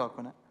جنگش اعلان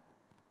کنه،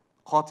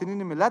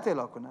 قاتلین ملت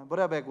اعلان کنه،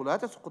 برای به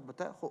ولایت سقوط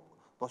بده. خب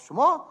با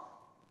شما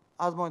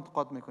از ما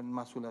انتقاد میکنین،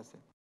 مسئول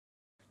هستین.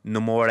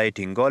 نوموړی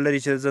ټینګار لري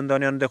چې د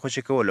زندانیانو د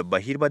خوشي کولو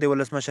بهیر به د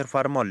ولسمشر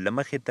فرمان له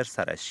مخې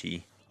ترسره شي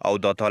او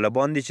دا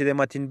طالبان دي چې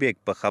د متین بیګ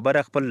په خبره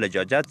خپل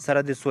لجاجت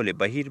سره د سولې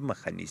بهیر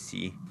مخه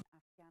نیسي.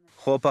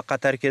 خو په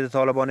قطر کې د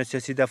طالبانو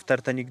سیاسي دفتر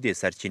ته نږدې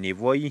سرچینې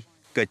وایي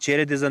که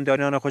چیرې د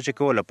زندانیانو خوشي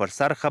کولو پر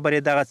سر خبرې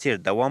دغه څیر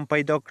دوام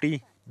پیدا کړي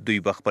دوی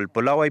به خپل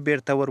پلاوی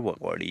بیرته ور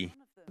وغواړي.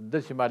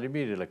 داسې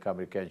معلومیږي لکه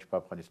امریکایان چې په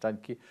افغانستان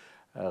کې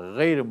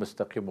غیر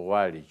مستقیم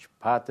غواړي چې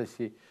پاتې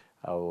سي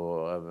او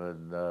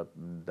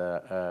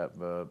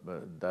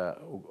د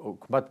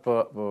حکومت په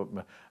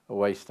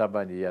واسطه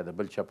باندې یا د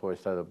بل چا په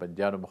واسطه د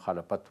بندیانو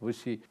مخالفت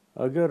وسی.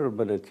 اگر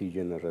به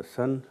نتیجه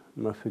نرسن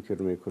من فکر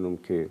میکنم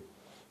که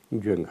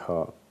جنگ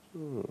ها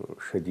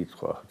شدید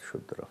خواهد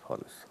شد در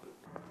افغانستان.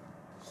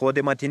 خو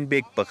د متین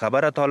بیګ په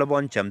خبره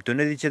طالبان چمتو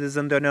نه دي چې د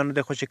زندانیانو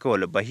د خوشي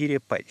کولو بهیر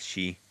پیل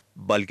شي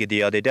بلکې د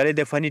یادې ډلې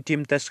د فني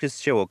ټیم تشخیص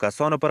شوو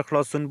کسانو پر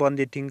خلاصون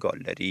باندې ټینګار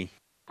لري.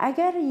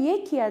 اگر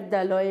یکی از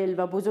دلایل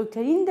و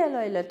بزرگترین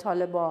دلایل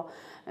طالبان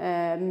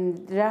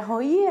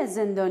رهایی از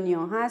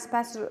زندانیان هست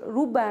پس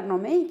رو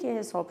برنامه‌ای که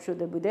حساب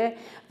شده بوده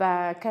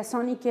و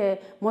کسانی که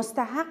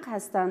مستحق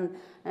هستند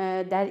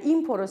در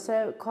این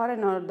پروسه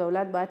کار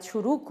دولت باید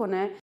شروع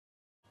کنه.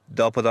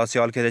 دا په داسې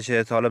حال کې ده چې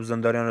د طالب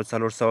زندانیانو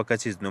 400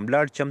 کسیز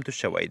نوملړ چمتو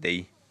شوی دی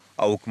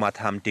او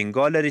حکومت هم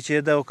ټینګار لري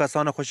چې دغو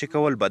کسانو خوشي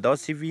کول به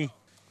داسې وي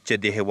چې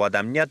د هېواد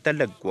امنیت ته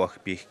لږ ګواښ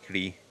پېښ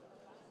کړي.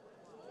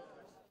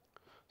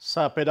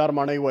 سپیدار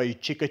ماڼۍ وایي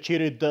چې که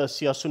چیرې د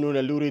سیاسونو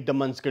له لوري د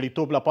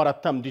منځګړیتوب لپاره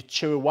تمدید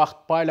شوی وخت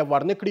پایله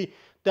ورنه کړي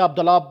د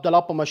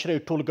عبدالله په مشرۍ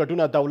ټول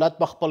ګډونه دولت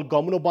په خپل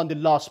ګامونو باندې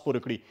لاس پورې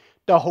کړي.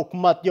 د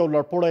حکومت یو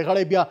لوړپوړی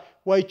غړی بیا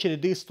وایي چې د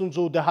دې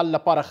ستونزو د حل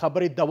لپاره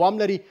خبرې دوام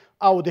لري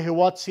او د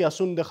هېواد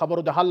سیاسون د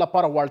خبرو د حل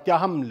لپاره وړتیا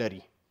هم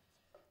لري.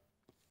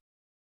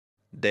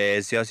 د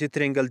سیاسي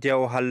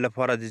ترنګلتیاو حل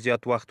لپاره د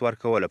زیات وخت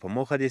ورکولو په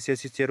موخه د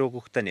سیاسي څېرو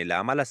غوښتنې له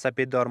امله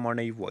سپیدار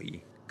ماڼۍ وایي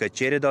که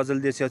چیرې دا ځل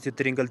د سیاسي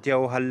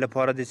ترنګلتیاو حل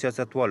لپاره د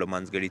سیاستوالو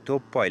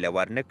منځګړیتوب پایله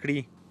ورنه کړي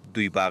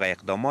دوی به هغه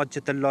اقدامات چې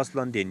تر لاس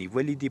لاندې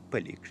نیولي دي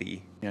پلي کړي.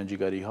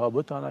 میانجیگری ها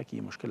بتونه که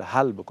این مشکل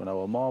حل بکنه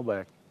و ما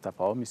به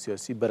تفاهم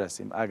سیاسی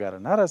برسیم. اگر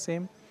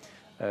نرسیم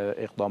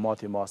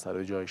اقدامات ما سر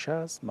جایش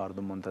است،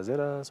 مردم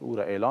منتظر است، او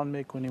را اعلان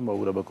میکنیم و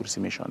او را به کرسی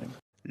میشانیم.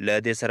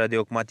 له دې سره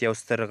د حکومت یو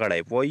ستر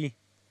غړی وایي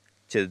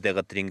چې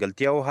دغه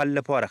ترنګلتیاو حل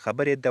لپاره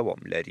خبرې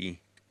دوام لري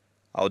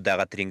او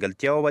دغه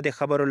ترنګلتیاو به د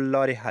خبرو له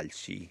لارې حل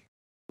شي.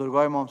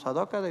 بزرگای ما هم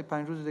صدا کرده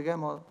 5 روز دیگه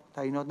ما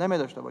تعیینات نمی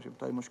داشته باشیم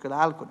تا این مشکل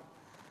حل کنیم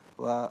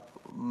و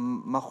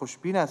ما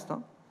خوشبین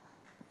هستم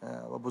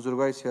و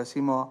بزرگای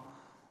سیاسی ما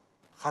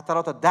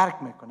خطرات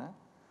درک میکنه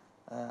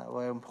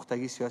و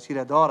پختگی سیاسی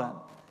را دارن.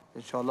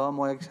 انشالله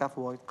ما یک صف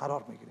واحد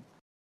قرار میگیریم.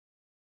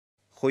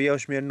 خو یو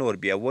شمېر نور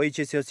بیا وایي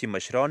چې سیاسي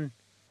مشران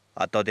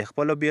حتی د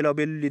خپلو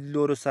بېلابېلو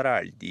لیدلورو سره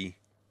اړ دي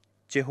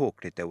چې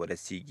هوکړې ته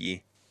ورسیږي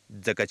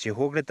ځکه چې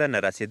هوکړې ته نه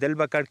رسېدل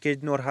به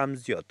کړکېچ نور هم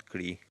زیات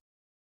کړي.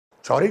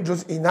 چاره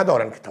جزئی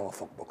ندارن که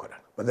توافق بکنن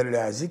به دلیل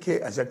از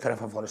اینکه از یک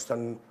طرف افغانستان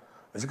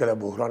از اینکه در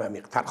بحران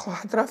عمیق‌تر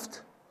خواهد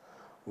رفت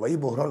و این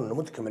بحران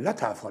نمود که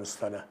ملت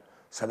افغانستان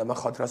صدمه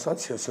خواهد رساند،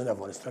 سیاسیون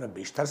افغانستان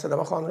بیشتر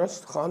صدمه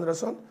خواهند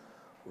رساند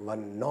و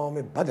نام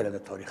بد در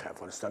تاریخ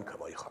افغانستان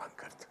کمایی خواهند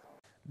کرد.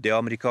 د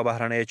امریکا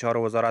بهرنیو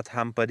چارو وزارت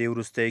هم په دې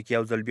وروستیو کې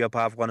یو ځل بیا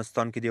په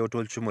افغانستان کې د یو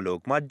ټول شموله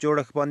حکومت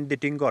جوړښت باندې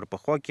د ټینګار په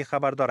خوا کې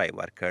خبرداری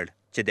ورکړ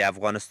چې د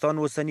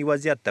افغانستان اوسني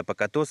وضعیت ته په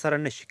کتو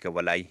سره نشي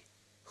کولی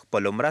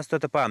خپلو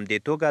مرستو ته په همدې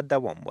توګه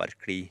دوام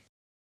ورکړي.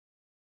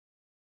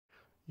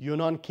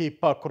 یونان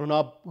کې په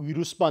کرونا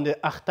ویروس باندې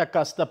اخته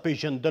کس د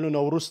پیژندلو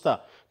نه وروسته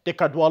د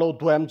کډوالو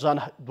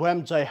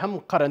دویم ځای هم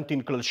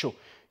قرنطین کړل شو.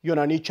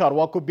 یوناني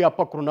چارواکو بیا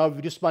په کرونا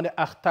ویروس باندې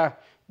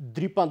اخته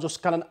 53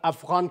 کلن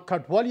افغان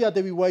کډوال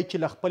یادوي، وایي چې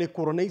له خپلې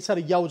کورنۍ سره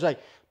یو ځای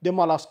د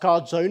مالاسکا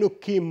ځایونو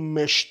کې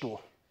مشت و.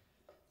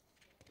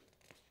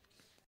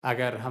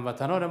 اگر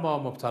هموطنان ما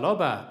مبتلا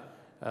به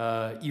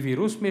این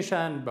ویروس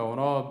میشن، به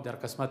اونا در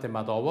قسمت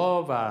مداوا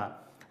و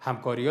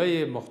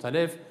همکاری‌های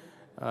مختلف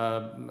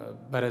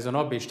بر از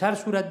اونا بیشتر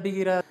صورت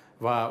بگیرد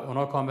و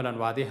اونا کاملا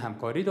وعده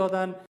همکاری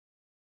دادن.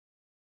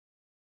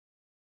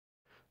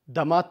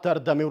 دما تر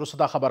دمې وروسته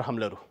دا خبر هم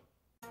لرو.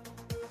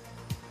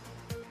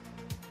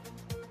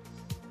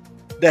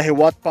 د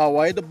هیواد په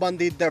عوایدو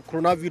باندې د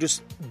کرونا ویروس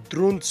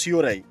دروند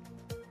سیوری.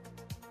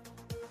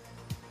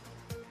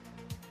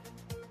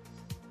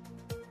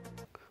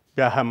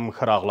 بیا هم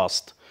ښه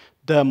راغلاست.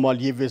 د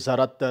مالیې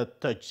وزارت د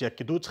تجزیه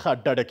کېدو څخه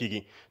ډډه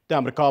کیږي. د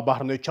امریکا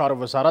بهرنیو چارو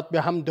وزارت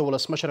بیا هم د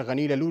ولسمشر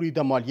غني له لوري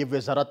د مالیې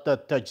وزارت د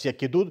تجزیه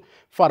کېدو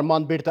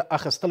فرمان بیرته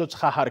اخیستلو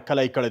څخه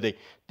هرکلی کړی دی.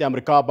 د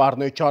امریکا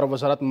بهرنیو چارو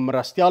وزارت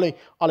مرستیالی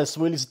الیس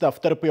ویلز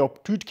دفتر په یو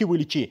ټویټ کې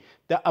ویلي چې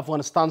د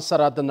افغانستان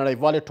سره د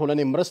نړیوالې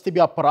ټولنې مرستې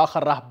بیا پراخه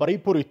رهبرۍ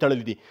پورې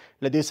تړلې دي.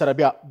 له دې سره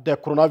بیا د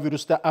کرونا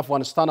ویروس د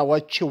افغانستان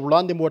عواید چې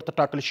وړاندې مو ورته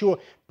ټاکل شوي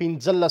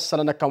 15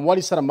 سلنه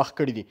کموالي سره مخ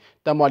کړي دي.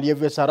 د مالیې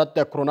وزارت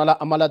د کرونا له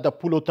امله د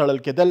پولو تړل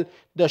کېدل،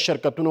 د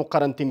شرکتونو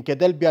قرنطین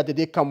کېدل بیا د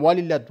دې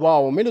کموالي له دوه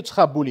عواملو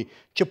څخه بولي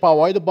چې په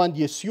عوایدو باندې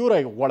یې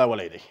سیوری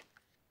غوړولی دی.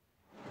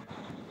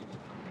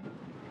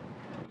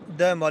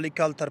 د مالی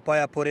کال تر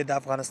پایه پورې د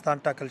افغانستان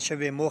ټاکل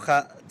شوې موخه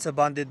څه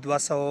باندې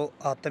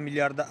 208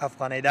 میلیارده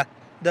افغانۍ ده.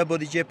 د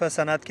بودیجې په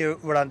سند کې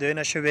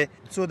وړاندوینه شوې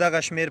څو دغه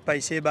شمېر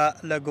پیسې به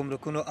له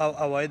ګمرکونو او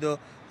عوایدو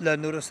له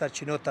نورو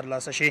سرچینو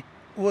ترلاسه شي.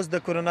 اوس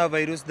د کرونا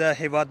وایروس د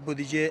هیواد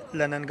بودیجې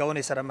له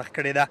ننګونې سره مخ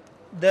کړې ده.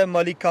 د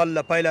مالی کال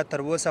له پیله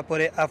تر اوسه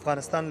پورې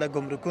افغانستان له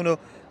ګمرکونو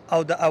او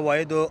د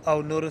عوایدو او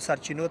نورو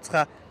سرچینو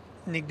څخه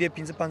نږدې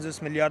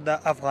 55 میلیارده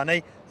افغانۍ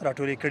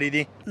راټولې کړي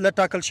دي. له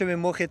ټاکل شوې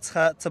موخې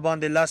څخه څه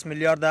باندې 10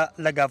 میلیارده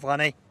لږ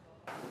افغانۍ.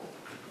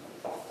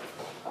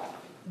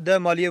 د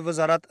مالیې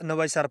وزارت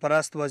نوی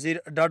سرپرست وزیر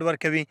ډاډ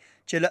ورکوي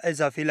چې له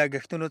اضافي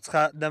لګښتونو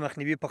څخه د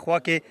مخنیوي په خوا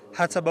کې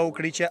هڅه به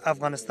وکړي چې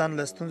افغانستان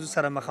له ستونزو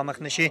سره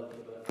مخامخ نشي.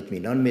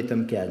 اطمینان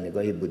میتم که از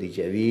نگاه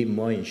بودجوی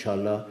ما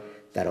انشالله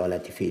در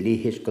حالت فعلی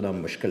هیچ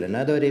کدام مشکل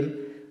نداریم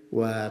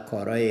و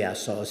کارهای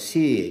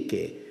اساسی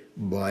که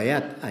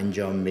باید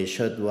انجام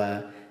میشد و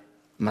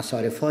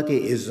مصارفات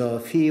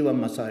اضافی و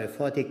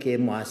مصارفاتی که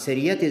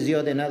موثریت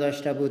زیاد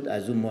نداشته بود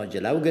از اون ما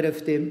جلو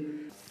گرفتیم.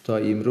 تا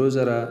امروز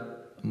را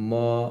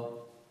ما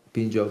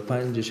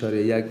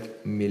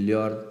 55.1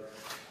 میلیارد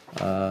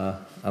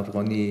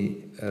افغانی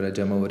را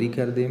جمع آوری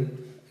کردیم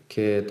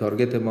که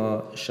تارگت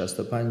ما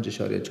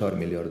 65.4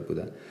 میلیارد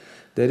بوده.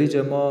 در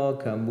اینجا ما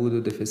کمبود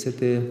و دفیسیت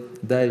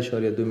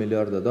 10.2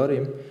 میلیارد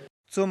داریم.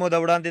 څو موده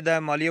وړاندې د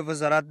مالیې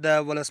وزارت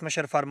د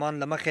ولسمشر فرمان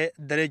له مخې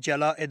درې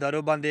جلا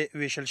ادارو باندې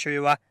ویشل شوې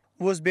وه.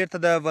 اوس بیرته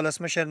د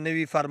ولسمشر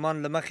نوي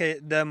فرمان له مخې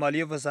د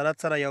مالیې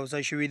وزارت سره یو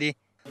ځای شوي دي.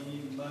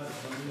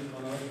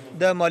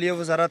 د مالیې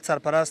وزارت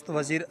سرپرست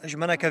وزیر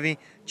ژمنه کوي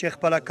چې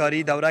خپله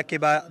کاري دوره کې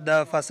به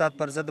د فساد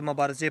پر ضد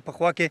مبارزې په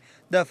خوا کې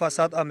د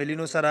فساد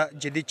عاملینو سره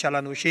جدي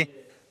چلند وشي.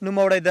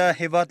 نوموړی د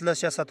هیواد له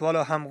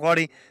سیاستوالو هم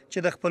غواړي چې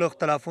د خپلو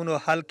اختلافونو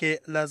حل کې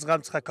له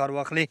زغم څخه کار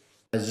واخلي.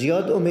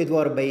 زیاد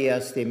امیدوار به این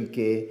هستیم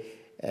که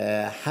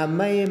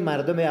همه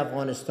مردم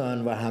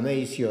افغانستان و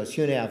همه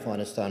سیاسیون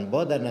افغانستان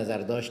با در نظر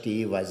داشت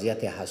این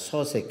وضعیت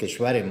حساس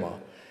کشور ما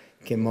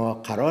که ما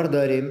قرار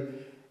داریم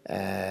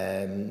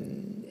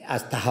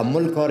از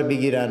تحمل کار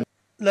بگیرن.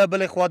 له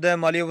بلې خوا د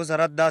مالیې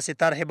وزارت داسې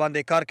طرحې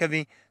باندې کار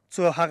کوي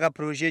څو هغه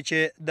پروژې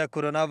چې د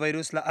کرونا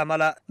ویروس له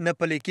امله نه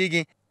پلي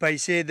کیږي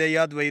پیسې د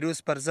یاد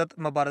ویروس پر ضد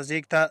مبارزې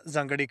ته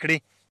ځانګړې کړي.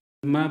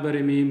 ما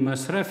برای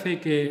مصرفی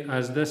که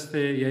از دست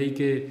یایی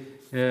که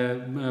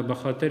به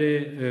خاطر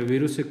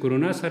ویروس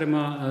کرونا سر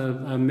ما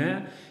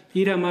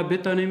این را ما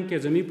بتانیم که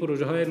زمین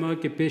پروژه های ما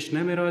که پیش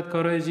نمیرود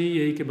کارایزی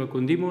یایی که به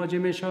کندی مواجه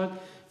میشد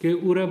که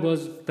او را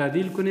باز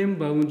تعدیل کنیم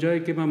به اون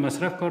جایی که ما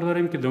مصرف کار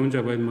داریم که در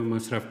اونجا باید ما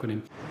مصرف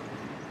کنیم.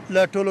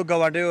 له ټولو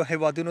ګاونډیو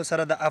هیوادونو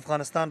سره د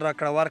افغانستان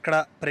راکړه ورکړه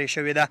پرې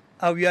شوې ده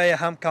او یا یې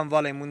هم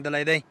کموالی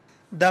موندلی دی.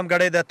 د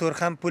همګړۍ د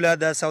تورخم پوله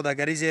د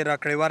سوداګریزې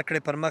راکړې ورکړې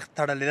پر مخ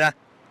تړلې ده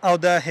او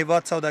د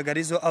هیواد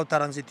سوداګریزو او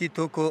ترانزیتي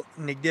توکو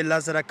نږدې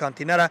 10,000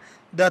 کانتینره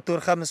د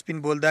تورخم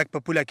سپین بولدک په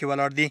پوله کې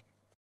ولاړ دي.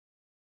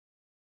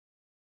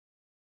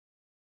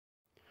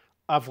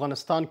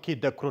 افغانستان کې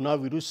د کرونا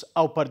ویروس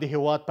او پر د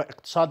هیواد په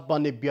اقتصاد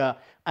باندې بیا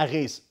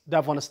اغیز د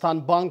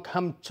افغانستان بانک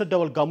هم څه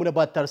ډول ګامونه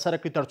باید ترسره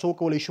کړي ترڅو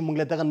وکولی شو موږ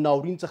له دغه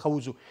ناورین څخه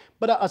وځو.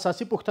 بله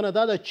اساسي پوښتنه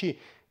دا ده چې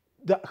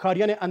د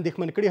ښاریان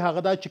اندېښمن کړي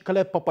هغه دا چې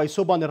کله په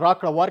پیسو باندې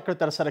راکړه ورکړه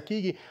ترسره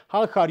کیږي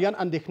هغه ښاریان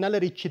اندېښنه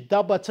لري چې دا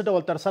به څه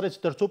ډول ترسره شي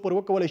تر څو پورې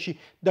وکولی شي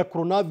د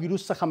کرونا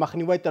ویروس څخه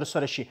مخنیوی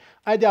ترسره شي.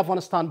 آیا د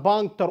افغانستان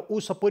بانک تر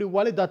اوسه پورې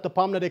ولې دا ته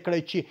پام نه دی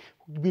کړی چې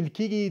ویل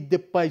کیږي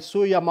د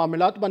پیسو یا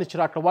معاملاتو باندې چې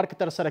راکړه ورکړه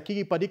ترسره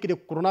کیږي په دې کې د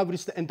کرونا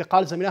ویروس د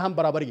انتقال زمینه هم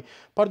برابرېږي.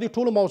 پر دې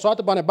ټولو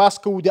موضوعاتو باندې بحث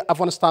کوو د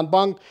افغانستان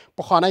بانک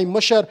پخوانی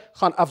مشر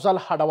خان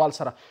افضل هډوال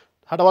سره.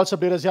 هډوال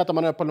صاحب ډېره زیاته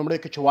مننه په لومړي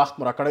کې چې وخت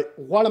مو راکړی.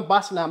 غواړم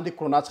بحث له همدې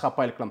کرونا څخه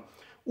پیل کړم.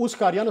 اوس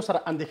کاریانو سره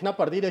اندېښنه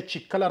پر دې ده چې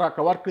کله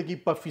راکړه ورکړه کېږي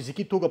په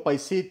فزیکي توګه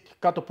پیسې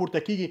ښکته پورته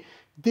کېږي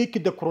دې کې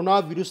د کرونا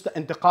ویروس د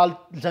انتقال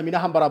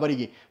زمینه هم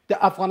برابرېږي.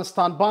 د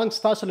افغانستان بانک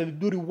ستاسو له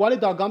لیدلوري ولې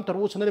دا ګام تر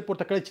اوسه نه دی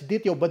پورته کړی چې دې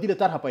ته یو بدیله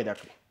طرحه پیدا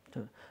کړي؟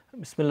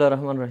 بسم الله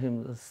الرحمن الرحیم.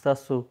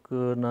 ستاسو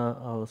نه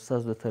او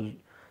ستاسو د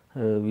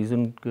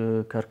تلویزیون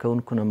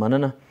کارکوونکو نه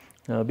مننه.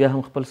 بیا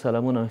هم خپل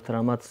سلامونه او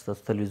احترامات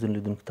ستاسو تلویزیون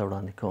لیدونکو ته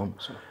وړاندې کوم.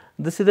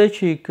 داسې دی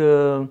چې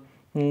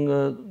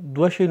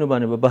دوه شیانو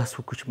باندې به بحث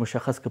وکړو چې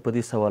مشخص که په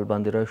دې سوال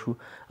باندې راشو.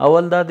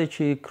 اول دا دی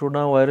چې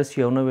کرونا وایرس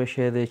یو نوی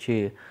شی دی چې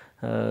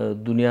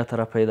دنیا ته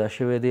را پیدا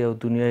شوی دی او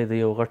دنیا یې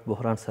د یو غټ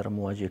بحران سره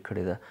مواجه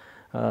کړې ده.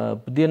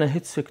 دې نه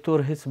هیڅ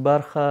سکتور هیڅ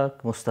برخه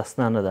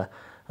مستثنا نه ده.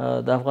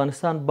 د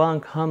افغانستان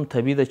بانک هم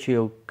طبیعي ده چې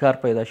یو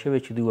کار پیدا شوی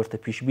چې دوی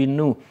ورته پیشبین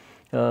نه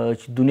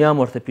چې دنیا هم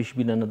ورته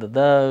پیشبینه نه ده.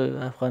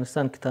 د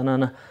افغانستان کې تنها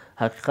نه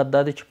حقیقت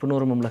دا دی چې په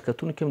نورو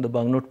مملکتونو کې هم د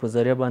بانک نوټ په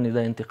ذریعه باندې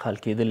دا انتقال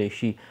کیدلی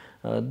شي.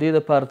 دې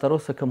دپاره تر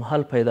اوسه کوم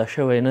حل پیدا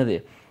شوی نه دی.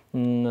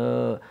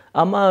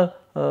 اما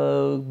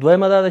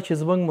دویمه دا ده چې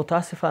زموږ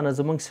متاسفانه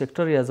زموږ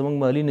سکتور یا زموږ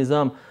مالي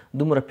نظام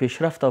دومره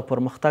پیشرفت او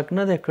پرمختګ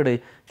نه دی کړی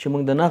چې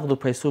موږ د نغدو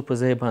پیسو په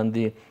ځای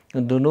باندې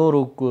د نورو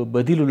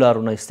بدیلو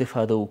لارو نه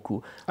استفاده وکړو.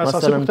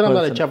 اساسي پوښتنه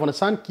دا ده چې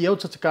افغانستان کې یو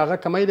څه چې هغه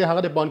کمی دی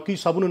هغه د بانکي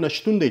حسابونو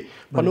نشتون دی.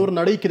 په نور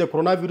نړۍ کې د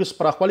کرونا ویروس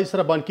پراخوالي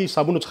سره بانکي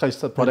حسابونو څخه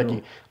استفاده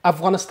کیږي.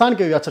 افغانستان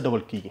کې بیا څه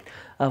ډول کیږي؟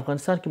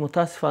 افغانستان کې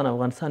متاسفانه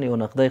افغانستان یو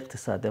نقدي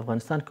اقتصاد دی.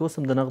 افغانستان کې اوس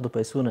هم د نغدو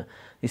پیسو نه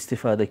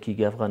استفاده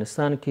کیږي.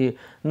 افغانستان کې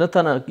نه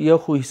تنه یو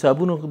خو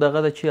حسابونو دغه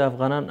ده چې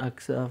افغانان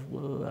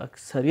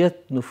اکثریت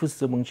نفوس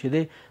زموږ چې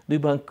دی دوی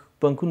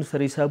بانکونو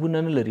سره حسابونه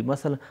نه لري.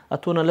 مثلا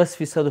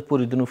 18%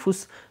 پورې د نفوس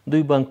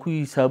دوی بانکي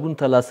حسابونو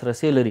ته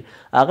لاسرسی لري.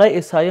 هغه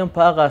احصایه هم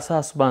په هغه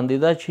اساس باندې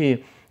ده چې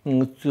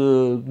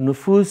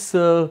نفوس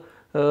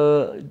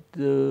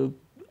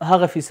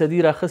هغه فیصدي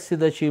راخستې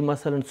ده چې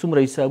مثلا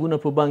څومره حسابونه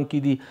په بانک کې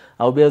دي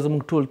او بیا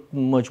زموږ ټول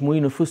مجموعي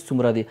نفوس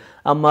څومره دی.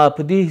 اما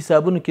په دې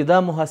حسابونو کې دا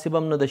محاسبه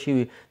هم نه ده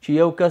شوې چې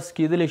یو کس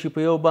کیدلی شي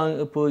په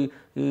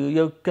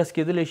یو کس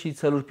کیدلی شي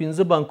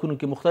 4-5 بانکونو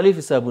کې مختلف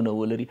حسابونه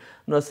ولري.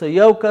 نو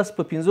یو کس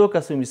په 5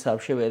 کسو حساب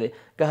شوی دی.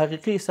 که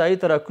حقیقي احصایې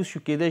ته راکوز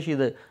شو کیدای شي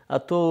د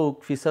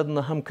 8%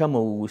 نه هم کمه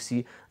واوسي.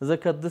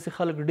 ځکه داسې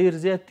خلک ډېر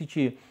زیات دي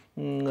چې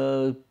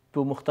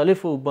په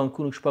مختلفو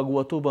بانکونو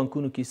 6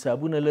 بانکونو کې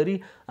حسابونه لري.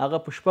 هغه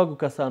په 6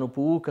 کسانو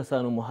په 7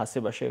 کسانو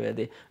محاسبه شوی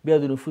دی. بیا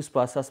د نفوس په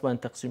اساس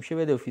باندې تقسیم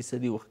شوی دی او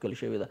فیصدي وښکل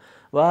شوې ده.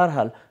 په هر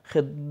حال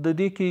د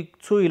دې کې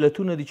څو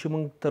علتونه دي چې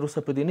موږ تر اوسه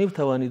په دې نه یو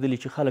توانېدلي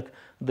چې خلک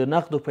د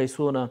نقدو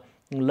پیسو نه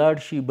لاړ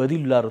شي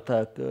بدیل لارو ته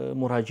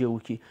مراجعه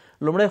وکړي.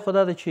 لومړی خو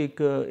دا ده چې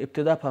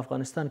ابتدا په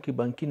افغانستان کې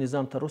بانکي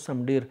نظام تر اوسه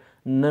هم ډېر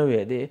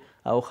نوی دی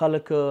او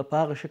خلک په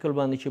هغه شکل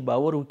باندې چې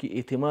باور وکړي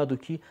اعتماد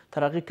وکړي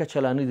تر هغې کچه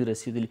لا نه دي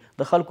رسېدلي.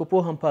 د خلکو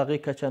پوهه هم په هغې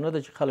کچه نه ده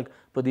چې خلک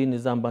په دې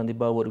نظام باندې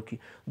باور وکړي.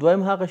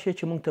 دویم هغه شی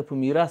چې موږ ته په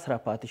میراث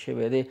راپاتې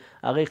شوی دی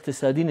هغه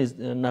اقتصادي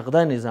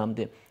نقده نظام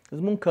دی.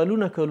 زموږ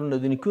کلونه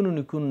د نیکونو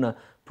نه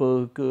په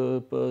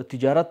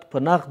تجارت په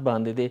نقد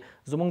باندې دی.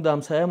 زموږ د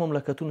همسایه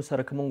مملکتونو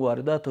سره که موږ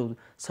واردات او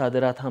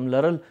صادرات هم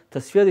لرل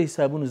تصفیه د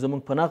حسابونو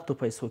زموږ په نقدو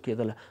پیسو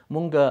کېدله.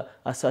 موږ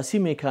اساسي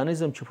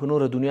میکانیزم چې په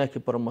نوره دنیا کې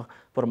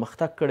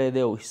پرمختګ کړی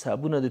دی او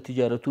حسابونه د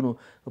تجارتونو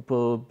په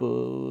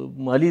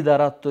مالي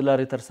اداراتو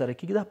لارې ترسره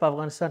کېږي دا په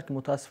افغانستان کې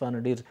متاسفانه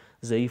ډېر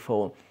ضعیفه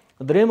و.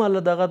 درېیمه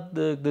له دغه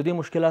د دې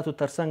مشکلاتو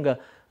ترڅنګ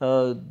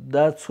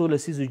دا څو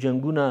لسیزو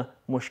جنګونه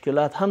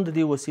مشکلات هم د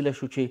دې وسیله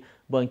شو چې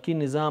بانکي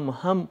نظام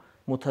هم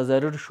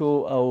متضرر شو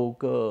او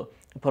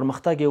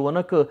پرمختګ یې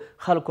ونه که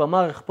خلکو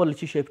هماغه خپل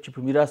چې شی چې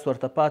په میراث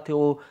ورته پاتې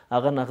و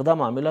هغه نقده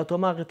معاملات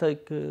هماغې ته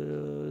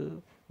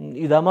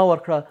ادامه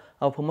ورکړه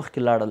او په مخکې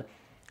لاړل.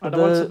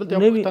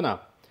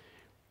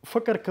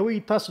 فکر کوئ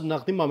تاسو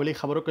نقدي معاملې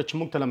خبرو که چې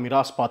موږ ته له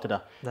میراث پاتې ده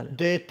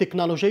د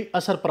ټکنالوژۍ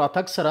اثر په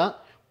راتګ سره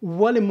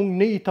ولې موږ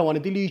نه یو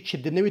توانېدلي چې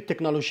د نوې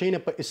ټکنالوژۍ نه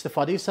په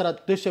استفادې سره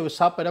داسې یو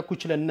حساب پیدا کړو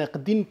چې له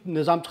نقدي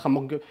نظام څخه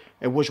موږ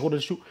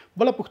وژغورل شو.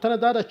 بله پوښتنه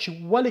دا ده چې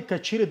ولې که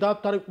چیرې دا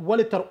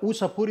ولې تر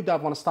اوسه پورې د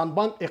افغانستان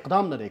بانک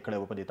اقدام نه دی کړی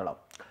په دې تړاو؟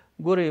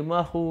 ګورئ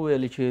ما خو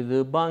وویلې چې د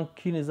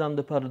بانکي نظام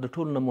دپاره د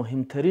ټولو نه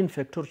مهمترین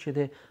فکټور چې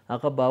دی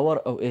هغه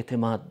باور او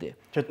اعتماد دی.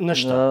 چې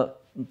نشته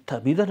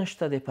طبیعي ده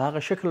نشته دی په هغه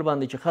شکل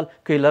باندې چې خلک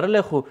که یې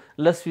لرلی خو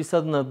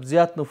 10% نه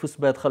زیات نفوس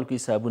باید خلکو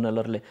حسابونه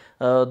لرلی.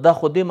 دا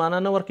خو دې معنا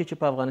نه ورکوي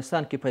چې په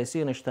افغانستان کې پیسې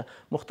نشته.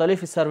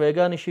 مختلفې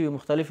سرویګانې شوي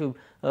مختلفې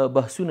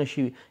بحثونه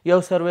شوي. یو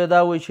سروی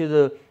دا وایي چې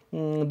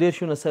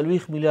دېرشو نه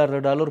 40 میلیارده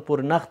ډالر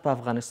پورې نقد په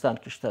افغانستان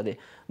کې شته دی.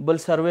 بل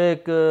سروی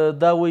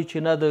دا وایي چې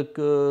نه د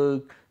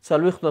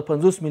 40 نه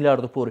 50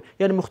 میلیارده پورې،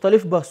 یعنې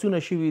مختلف بحثونه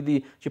شوي دي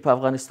چې په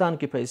افغانستان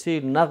کې پیسې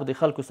نقد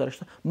خلکو سره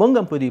شته. موږ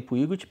هم په دې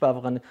پوهېږو چې په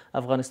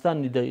افغانستان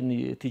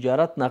د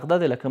تجارت نقده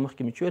دی، لکه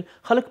مخکې مې چې ویل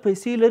خلک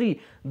پیسې لري.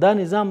 دا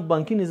نظام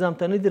بانکي نظام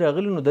ته نه دي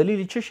راغلي، نو دلیل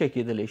یې څه شی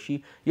کېدلی شي؟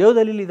 یو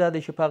دلیل یې دا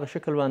دی چې په هغه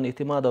شکل باندې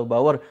اعتماد او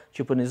باور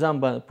چې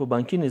په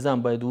بانکي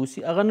نظام باید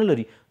وسي هغه نه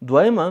لري.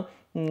 دویمه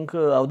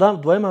او دا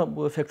دویمه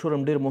فکټور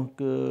هم ډېر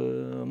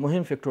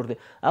مهم فکټور دی،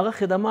 هغه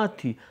خدمات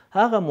دي.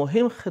 هغه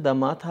مهم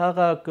خدمات،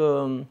 هغه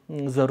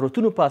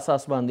ضرورتونو په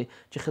اساس باندې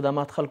چې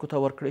خدمات خلکو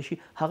ته ورکړی شي،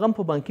 هغه هم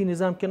په بانکي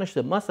نظام کې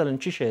نشته. مثلا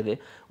څه شی دی؟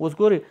 اوس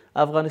ګورئ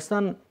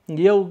افغانستان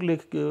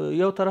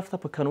یو طرف ته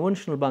په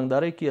کنونشنل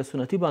بانکدارۍ کې یا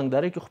سنتي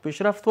بانکدارۍ کې خو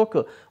پیشرفت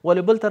وکړ،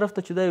 ولې بل طرف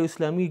ته چې دا یو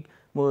اسلامي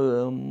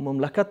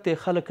مملکت دی،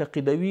 خلک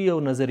عقیدوي او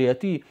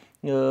نظریاتي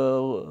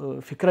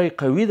فکري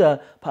قوي ده،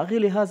 په هغې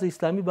لحاظ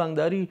اسلامي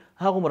بانکداري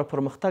هغومره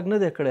پرمختګ نه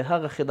دی کړی.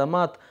 هغه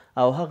خدمات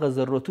او هغه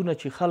ضرورتونه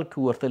چې خلک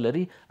ورته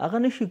لري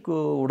هغه نشي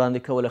وړاندې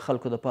کولی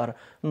خلکو دپاره.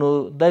 نو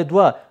دا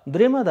دوه.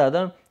 درېیمه دا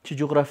ده چې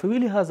جغرافیوي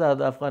لحاظ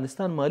د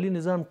افغانستان مالي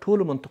نظام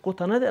ټولو منطقو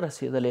ته نه دی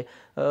رسېدلی،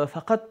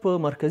 فقط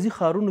په مرکزي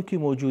ښارونو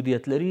کې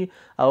موجودیت لري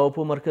او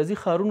په مرکزي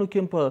ښارونو کې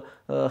هم په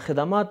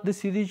خدمات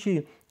داسې دي چې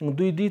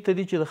دوی دې ته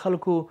دي چې د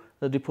خلکو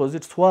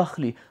ډیپوزیټس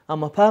واخلي،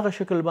 اما په هغه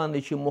شکل باندې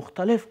چې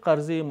مختلف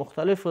قرضې،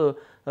 مختلف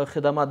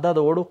خدمات، دا د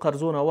وړو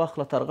قرضو نه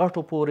واخله تر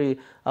غټو پورې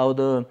او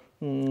د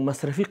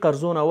مصرفي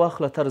قرضو نه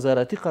واخله تر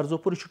زراعتي قرضو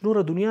پورې، چې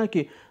نوره دنیا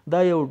کې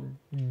دا یو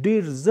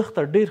ډېر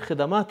زښته ډېر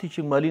خدمات دي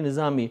چې مالي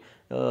نظام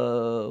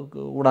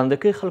وړاندې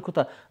کوي خلکو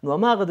ته. نو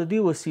هماغه د دې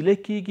وسیله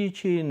کېږي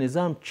چې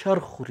نظام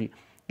چرخ خوري.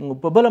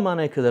 په بله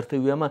معنی که درته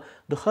ووایم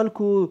د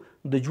خلکو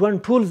د ژوند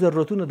ټول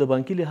ضرورتونه د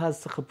بانکي لحاظ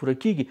څخه پوره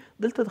کېږي.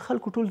 دلته د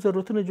خلکو ټول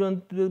ضرورتونه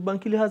د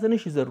بانکي لحاظ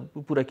نشي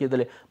پوره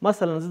کېدلی.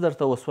 مثلا زه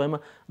درته اوس وایم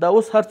دا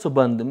اوس هر څه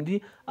بند دي،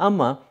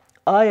 اما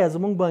آیا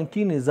زموږ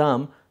بانکي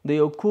نظام د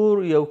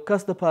یو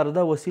کس دپاره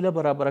دا وسیله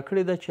برابره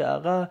کړې ده چې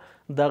هغه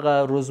دغه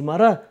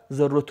روزمره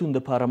ضرورتونو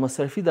دپاره،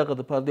 مصرفي دغه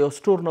دپاره د یو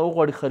سټور نه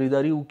وغواړي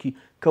خریداري وکړي،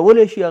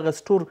 کولی شي هغه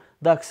سټور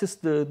د اکسس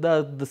د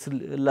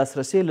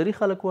لاسرسی لري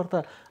خلک ورته؟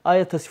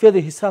 آیا تصفیه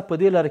د حساب په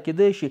دې لاره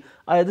کېدی شي؟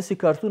 آیا داسې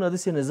کارتونه،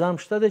 داسې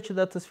نظام شته دی چې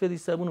دا تصفیه د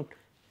حسابونو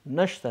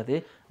نشته دی؟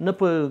 نه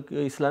په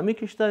اسلامي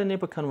کې شته، نه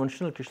په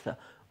کنونشنل کې شته.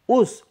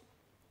 اوس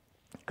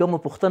کومه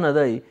پوښتنه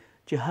دی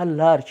چې حل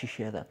لار څه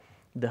شی ده؟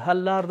 د حل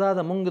لار دا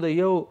ده موږ د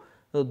یو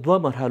 2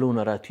 مرحلو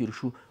نه راتیر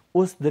شو.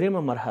 اوس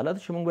درېیمه مرحله ده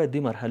چې موږ باید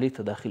دې مرحلې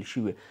ته داخل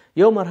شوي.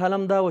 یو مرحله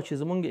هم دا وه چې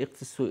زموږ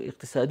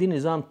اقتصادي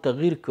نظام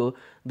تغییر کړ،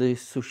 د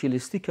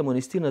سوشیلیستي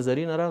کمونیستي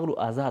نظریې نه راغلو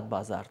آزاد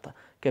بازار ته،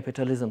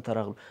 کیپیټالیزم ته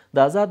راغلو.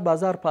 د آزاد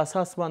بازار په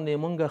اساس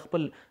باندې موږ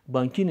خپل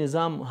بانکي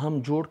نظام هم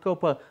جوړ کړ،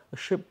 په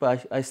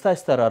آهسته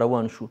آهسته را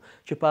روان شو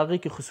چې په هغې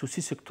کې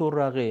خصوصي سکتور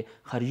راغی،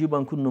 خارجي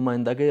بانکونو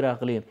نمایندګۍ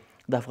راغلې،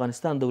 د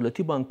افغانستان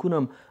دولتي بانکونه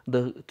هم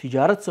د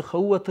تجارت څخه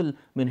ووتل،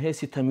 من حیث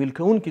تمویل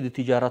کوونکي د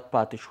تجارت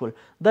پاتې شول.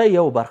 دا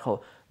یو برخه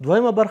وه.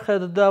 دویمه برخه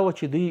دا وه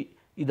چې دوی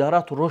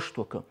اداراتو رشد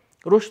وکړه.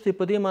 رشد یې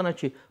په دې معنی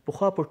چې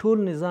پخوا په ټول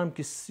نظام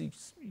کې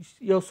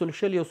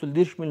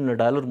 110 میلیونه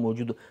ډالر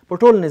موجود په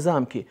ټول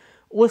نظام کې.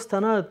 اوس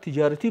تنه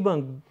تجارتي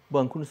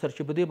بانکونو سره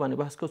چې په دې باندې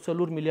بحث کوو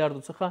 4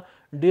 میلیارډو څخه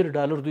ډېر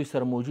ډالر دوی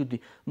سره موجود دي.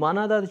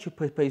 معنا دا ده چې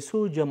په پیسو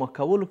جمع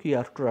کولو کې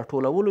یا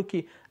راټولولو کې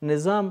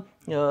نظام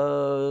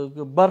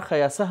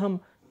برخه یا سهم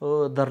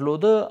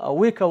درلوده او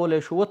ویې کولی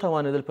شو،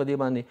 وتوانېدل په دې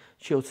باندې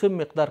چې یو څه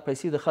مقدار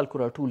پیسې د خلکو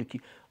راټول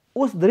کړي.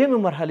 اوس درېیمه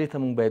مرحلې ته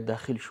موږ باید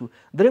داخل شو.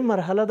 درېیمه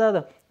مرحله دا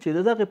ده چې د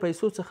دغې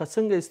پیسو څخه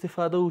څنګه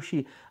استفاده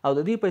وشي او د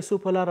دې پیسو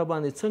په لاره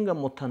باندې څنګه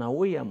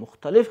متنوع یا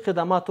مختلف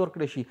خدمات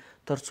ورکړی شي،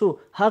 تر څو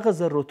هغه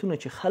ضرورتونه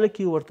چې خلک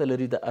یې ورته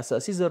لري، د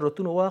اساسي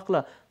ضرورتونو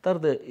واخله تر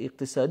د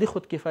اقتصادي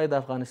خودکفایۍ د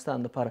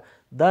افغانستان لپاره،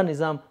 دا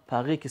نظام په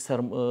هغې کې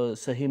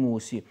سهیم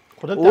واوسي.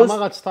 خو دلته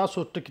هماغه ستاسو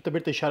ټکي ته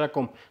بیرته اشاره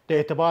کوم،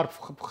 د اعتبار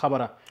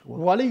خبره.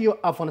 ولې یو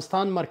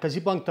افغانستان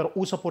مرکزي بانک تر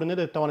اوسه پورې نه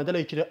دی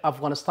توانېدلی چې د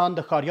افغانستان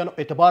د ښاریانو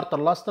اعتبار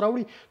ترلاسه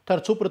راوړي، تر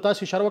څو پر تاسو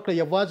اشاره وکړه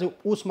یوازې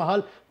اوس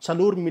مهال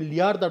 4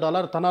 میلیارده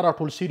ډالر تنه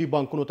راټول سوي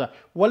بانکونو ته،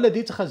 ولې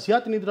دې څخه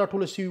زیات نه دي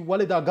راټوله سوي؟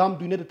 ولې دا ګام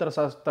دوی نه دی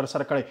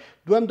ترسره کړی؟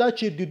 دویم دا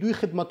چې د دوی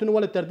خدمتونه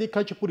ولې تر دې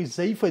کچې پورې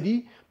ضعیفه دي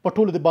په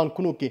ټولو د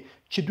بانکونو کې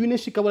چې دوی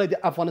نشي کولی د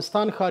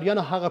افغانستان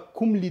ښاریانو هغه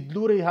کوم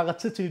لیدلوری، هغه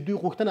څه چې دوی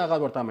غوښتنه هغه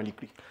ورته عملي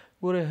کړي؟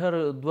 ګورئ، هر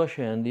 2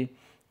 شیان دي.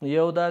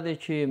 یو دا دی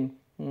چې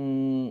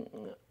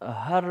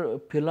هر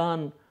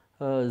پلان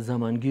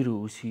زمانګیر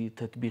اوسي،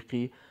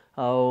 تطبیقي،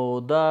 او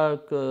دا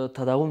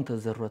تداوم ته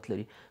ضرورت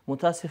لري.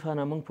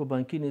 متاسفانه موږ په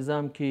بانکي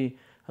نظام کې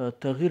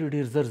تغییر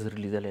ډېر زر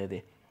لیدلی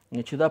دی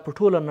چې دا په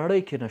ټوله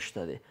نړۍ کې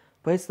نشته دی،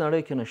 په هېڅ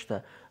نړۍ کې نشته.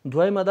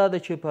 دویمه دا ده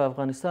چې په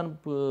افغانستان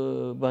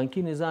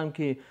بانکي نظام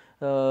کې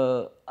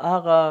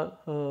هغه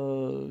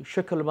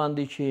شکل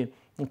باندې چې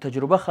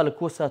تجربه خلک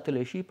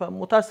وساتلی شي، په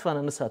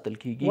متاسفانه نه ساتل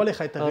کېږي. ولې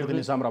ښایي تغییر د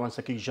نظام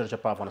رامنځته کېږي ژر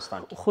په افغانستان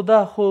کې؟ خو دا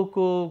خو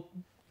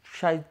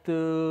شاید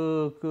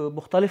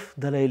مختلف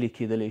دلایل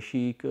کېدلی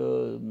شي.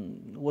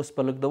 اوس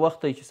په لږ د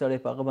وخته چې سړی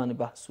په هغه باندې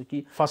بحث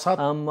وکړي. فساد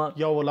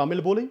یو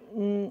لامل بولئ؟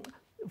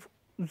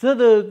 زه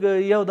د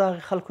یو دغه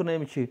خلکو نه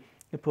یم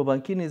چې په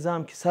بانکي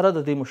نظام کې سره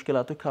د دې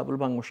مشکلاتو کابل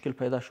بانک مشکل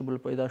پیدا شو بل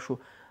پیدا شو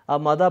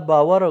اما دا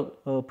باور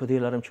په دې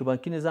لرم چې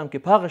بانکي نظام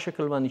کې په هغه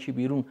شکل باندې چې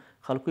بیرون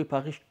خلکو یې په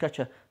هغې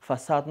کچه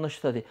فساد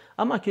نشته دی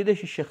اما کیدای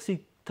شي شخصي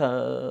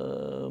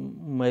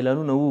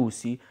میلانونه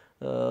ووسي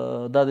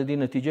دا د دې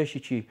نتیجه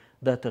شي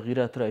چې دا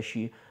تغییرات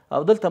راشي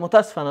او دلته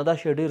متاسفانه دا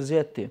شی ډېر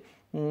زیات دی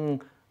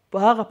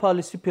په هغه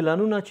پالیسي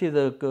پلانونه چې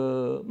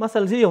د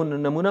مثلا زه یو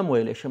نمونه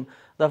ویلی شم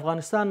د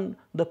افغانستان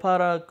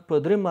دپاره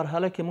په درېم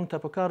مرحله کې موږ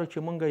ته پکار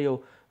چې موږ یو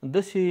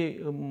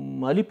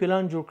داسې مالي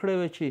پلان جوړ کړی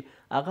وی چې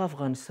هغه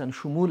افغانستان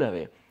شموله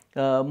وی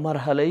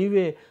مرحله‌ای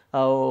وی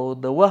او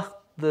د وخت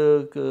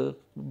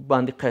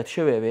باندې قید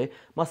شوی وی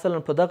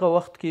مثلا په دغه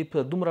وخت کې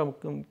په دومره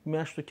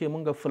میاشتو کې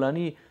موږ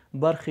فلاني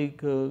برخې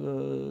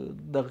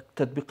د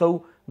تطبیقو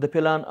د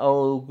پلان او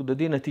د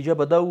دې نتیجه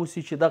به دا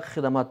اوسي چې دغه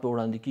خدمات به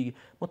وړاندې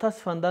کیږي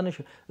متاسفانه دا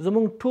نشي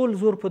زموږ ټول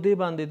زور په دې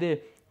باندې دی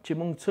چې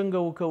موږ څنګه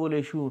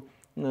وکولی شو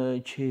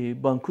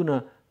چې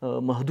بانکونه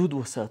محدود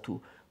وساتو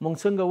موږ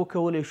څنګه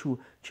وکولی شو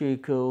چې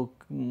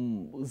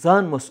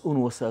ځان مسؤل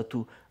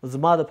وساتو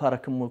زما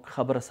دپاره کوم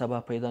خبره سبا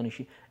پیدا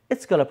نشي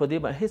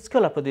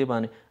هېڅکله په دې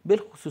باندې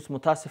بالخصوص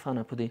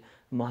متاسفانه په دې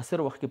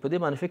معاصر وخت کې په دې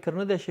باندې فکر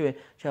نه دی شوی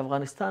چې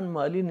افغانستان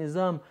مالي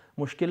نظام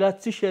مشکلات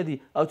څه شی دي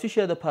او څه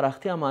شی د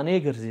پراختیا معنی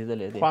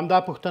ګرځېدلی دی خو همدا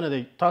پوښتنه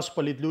دی تاسو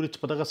په لیدلوري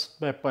چې په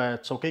دغه په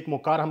څوکۍ کې مو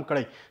کار هم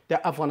کړی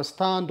د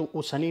افغانستان د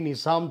اوسني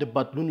نظام د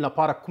بدلون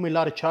لپاره کومې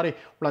لارې چارې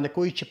وړاندې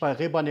کوي چې په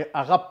هغې باندې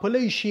هغه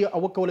پلی شي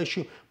او وکولی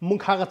شي موږ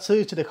هغه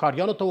څه چې د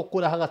ښاریانو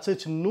توقع ده هغه څه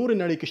چې نورې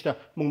نړۍ کې شته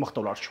موږ مخته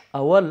ولاړ شو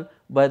اول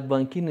باید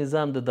بانکي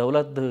نظام د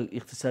دولت د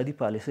اقتصادي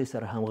پالیسۍ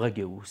سره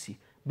همغږی واوسي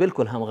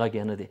بالکل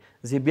همغږی نه دی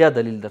زه بیا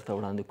دلیل درته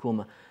وړاندې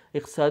کوم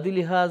اقتصادي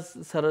لحاظ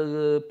سره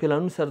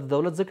پلانونو سره د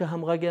دولت ځکه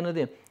همغږی نه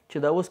دی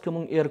چې دا اوس که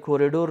موږ ایر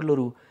کوریډور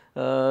لرو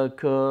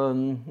که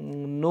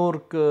نور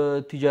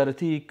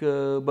تجارتي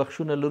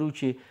بخشونه لرو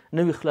چې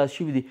نوي خلاص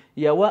شوي دي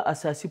یوه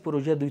اساسي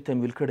پروژه دوی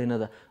تمویل کړې نه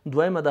ده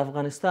دویمه د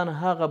افغانستان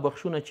هغه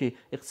بخشونه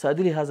چې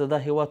اقتصادي لحاظه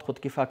دا هیواد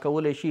خودکفا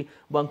کولی شي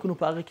بانکونو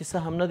په هغه کې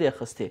سهم نه دی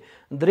اخیستی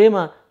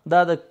درېیمه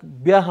دا د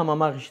بیا هم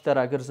هماغې شي ته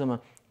راګرځم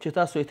چې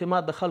تاسو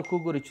اعتماد د خلکو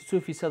وګورئ چې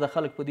څو فیصده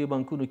خلک په دې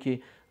بانکونو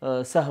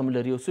کې سهم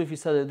لري او څو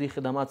فیصده د دې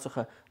خدمات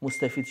څخه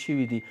مستفید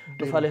شوي دي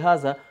نو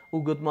فلهذا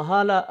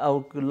اوږدمهاله او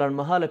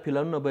لنډمهاله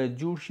پلانونه باید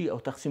جوړ شي او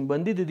تقسیم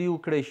بندي د دې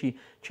وکړی شي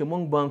چې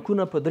موږ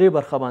بانکونه په درې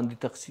برخه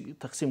باندې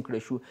تقسیم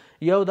کړی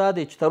شو یو دا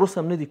دی چې تر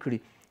اوسه هم نه دي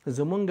کړي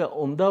زمونږ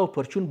عمده او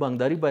پرچون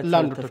بانکداري باید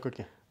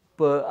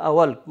په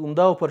اول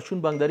عمده او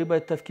پرچون بانکداري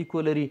باید تفکیک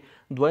ولري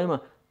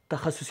دویمه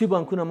تخصصي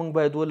بانکونه موږ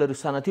باید ولرو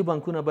صنعتي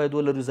بانکونه باید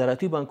ولرو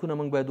زراعتي بانکونه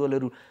موږ باید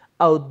ولرو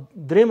او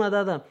درېیمه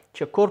دا ده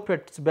چې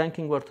کورپریټ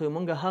بانکینګ ورته وایي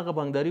موږ هغه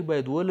بانکداري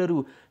باید ولرو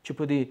چې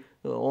په دې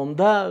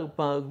عمده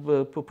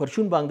په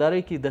پرچون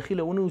بانکدارۍ کې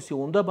دخیله ونه اوسي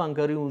عمده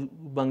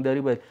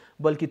بانکداري باید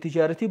بلکې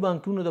تجارتي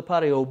بانکونو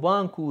دپاره یو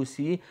بانک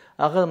اوسي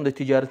هغه هم د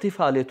تجارتي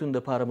فعالیتونو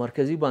دپاره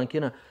مرکزي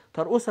بانکونه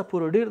تر اوسه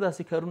پورې ډېر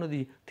داسې کارونه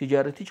دي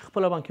تجارتي چې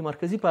خپله بانکي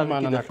مرکزي په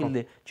هغه کې داخل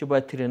دی چې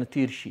باید ترېنه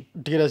تیر شي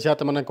ډېره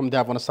زیاته مننه کوم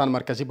د افغانستان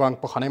مرکزي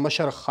بانک پخوانی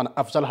مشر خان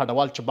افضل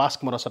هډوال چې بحث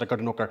مو راسره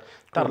ګډون وکړ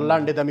تر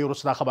لنډې دمې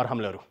وروسته دا خبر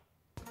هم لرو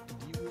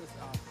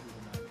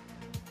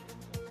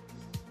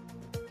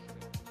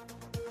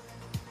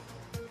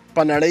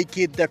په نړۍ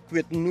کې د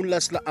کووید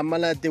 19 له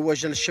امله د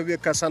وژل شویو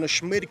کسانو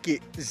شمېر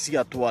کې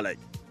زیاتوالی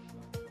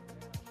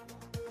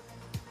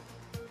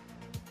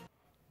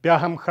بیا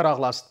هم ښه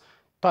راغلاست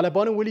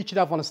طالبانو ویلي چې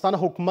د افغانستان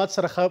حکومت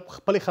سره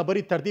خپلې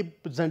خبرې تر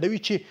دې ځنډوي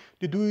چې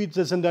د دوی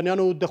د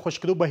زندانیانو د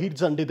خوشي کېدو بهیر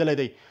ځنډېدلی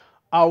دی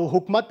او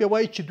حکومت بیا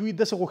وایي چې دوی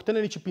داسې غوښتنه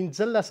لري چې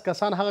 15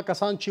 کسان هغه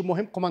کسان چې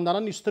مهم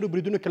قماندانان یې سترو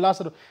بریدونو کې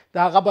لاس د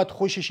هغه باید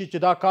خوشي شي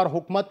چې دا کار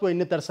حکومت وایي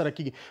نه ترسره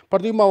کیږي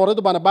پر دې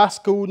مواردو باندې بحث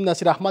کوو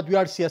نصیر احمد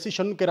ویاړ سیاسي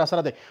شنونکی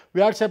راسره دی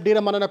ویاړ صاحب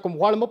ډېره مننه کوم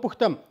غواړم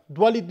وپوښتم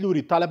دوه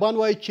لیدلوري طالبان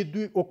وایي چې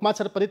دوی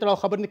حکومت سره په دې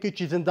تړاو خبر نه کوي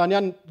چې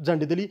زندانیان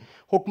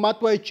ځنډېدلي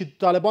حکومت وایي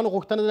چې طالبانو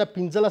غوښتنه ده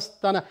 15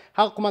 تنه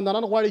هغه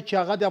قماندانان غواړي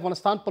چې هغه د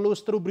افغانستان په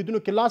لوی سترو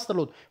بریدونو کې لاس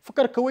درلود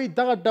فکر کوئ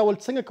دغه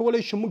ډول څنګه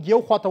کولی شو موږ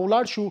یو خواته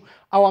ولاړ شو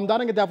او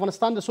همدارنګه د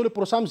افغانستان د سولې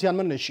پروسه هم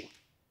زیانمن نه شي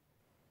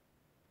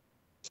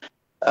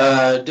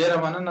ډیره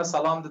مننه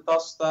سلام د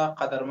تاسو ته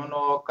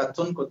قدرمنو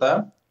کتونکو ته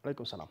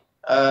علیکم سلام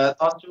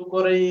تاسو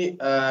وګورئ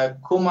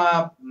کومه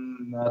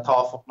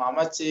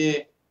توافقنامه چې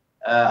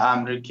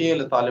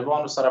امریکې له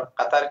طالبانو سره په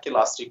قطر کې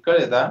لاسلیک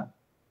کړې ده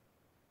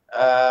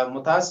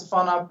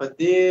متاسفانه په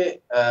دې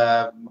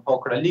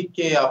هوکړلیک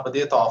کې یا په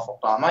دې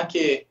توافقنامه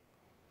کې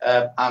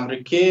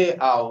امریکې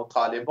او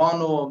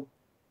طالبانو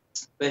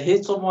په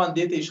هیڅ عنوان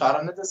دې ته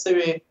اشاره نه ده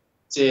شوې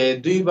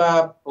چې دوی به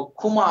په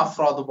کومو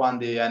افرادو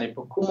باندې یعنی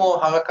په کومو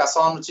هغه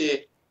کسانو چې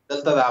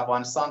دلته د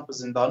افغانستان په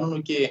زندانونو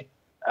کې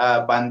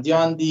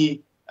بندیان دي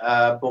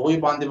په هغوی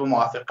باندې به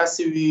موافقه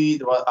شوي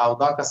او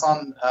دا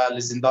کسان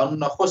له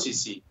زندانونو خوشي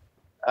شي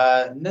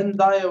نن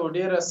دا یو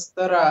ډېره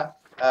ستره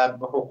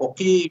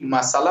حقوقي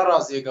مسله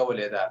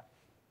رازېږولې ده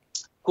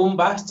کوم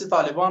بحث چې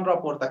طالبان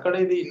راپورته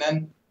کړی دی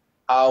نن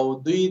او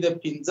دوی د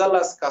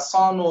 15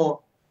 کسانو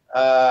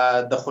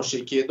د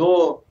خوشي کېدو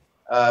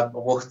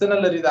غوښتنه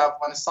لري د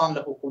افغانستان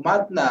له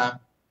حکومت نه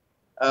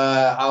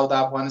او د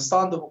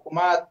افغانستان د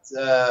حکومت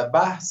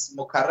بحث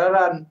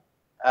مکررا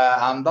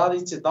همدا دی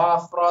چې دا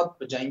افراد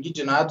په جنگي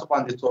جنایاتو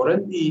باندې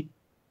تورن دي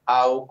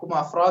او کوم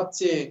افراد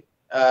چې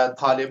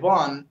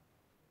طالبان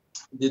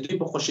د دوی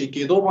په خوشي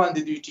کېدو باندې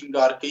دوی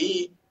ټینګار کوي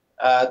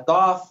دا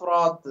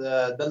افراد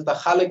دلته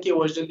خلک یې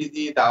وژلي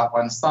دي د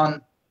افغانستان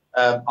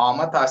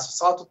عامه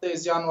تاسیساتو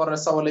ته زیان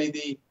ورسولی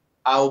دی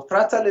او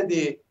پرته له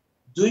دې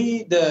دوی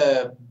د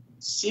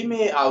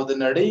سیمې او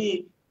د نړۍ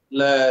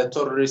له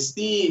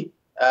تروریستي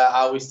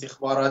او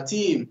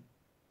استخباراتي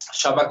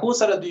شبکو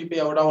سره دوی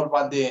په یو ډول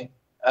باندې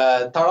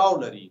تړاو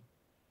لري.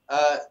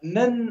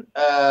 نن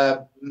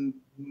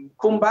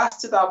کوم بحث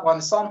چې د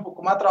افغانستان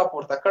حکومت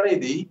راپورته کړی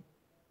دی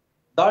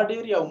دا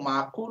ډیر یو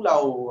معقول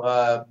او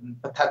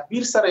په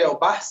تدبیر سره یو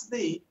بحث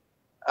دی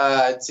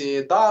چې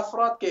دا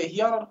افراد که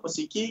احیانا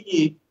خوشي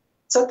کېږي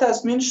څه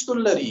تضمین شتون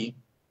لري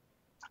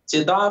چې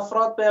دا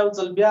افراد په یو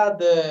ځل بیا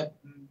د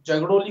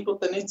جګړو لیکو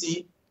ته نه ځي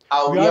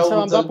او یو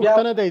ځل بیا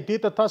پوښتنه دی دې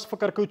ته تاسو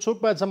فکر کوئ څوک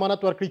باید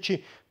ضمانت ورکړي چې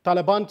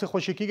طالبان چې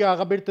خوشي کېږي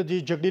هغه بیرته د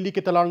جګړې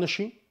لیکې ته لاړ نه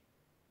شي؟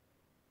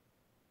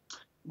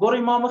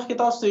 ګورئ ما مخکې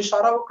تاسو ته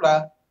اشاره وکړه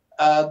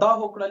دا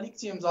هوکړلیک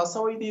چې امضا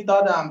شوی دی دا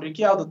د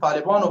امریکا او د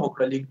طالبانو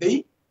هوکړلیک دی.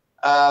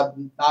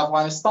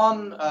 افغانستان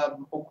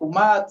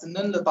حکومت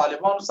نن له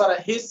طالبانو سره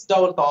هیڅ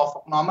ډول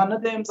توافقنامه نه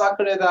ده امضا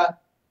کړې ده.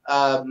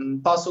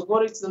 تاسو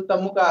ګورئ چې دلته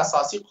موږ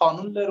اساسي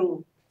قانون لرو،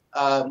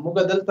 موږ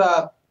دلته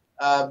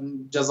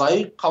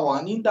جزایي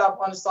قوانین د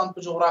افغانستان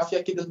په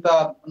جغرافیه کې دلته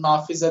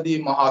نافذ دي،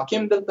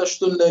 محاکم دلته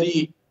شتون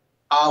لري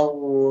او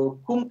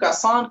کوم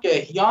کسان که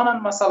احیانا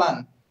مثلا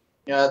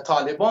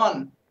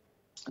طالبان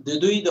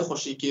د دوی د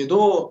خوشي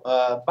کېدو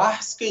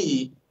بحث کوي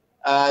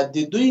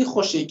د دوی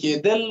خوشي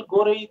کېدل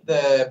ګورئ د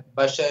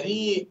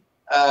بشري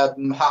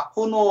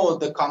حقونو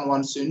د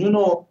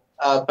قانونسیونونو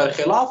پر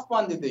خلاف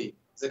باندې دی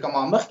ځکه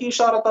ما مخکې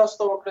اشاره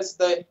تاسو ته وکړه چې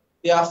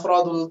د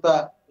افرادو دلته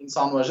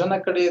انسان وژنه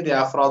کړې، د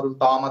افرادو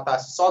دلته عامه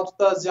تاسیساتو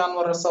ته زیان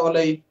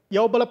ورسولی.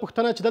 یو بله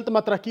پوښتنه چې دلته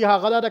مطرح کېږي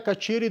هغه دا ده که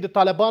چیرې د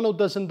طالبانو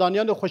د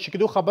زندانیانو خوشي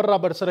کېدو خبر را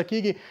برسره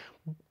کېږي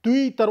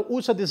دوی تر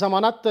اوسه د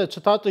ضمانت چې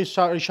تاسو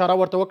اشاره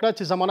ورته وکړه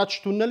چې ضمانت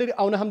شتون نه لري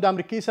او نه هم د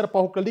امریکې سره په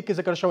هوکړلیک کې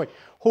ذکر شوی.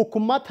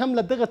 حکومت هم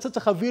له دغه څه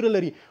څخه ویره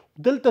لري.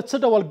 دلته څه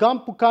ډول ګام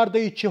پکار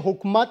دی چې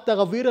حکومت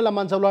دغه ویره له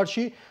منځه ولاړ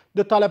شي؟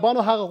 د طالبانو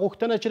هغه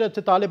غوښتنه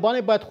چې طالبان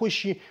باید خوشي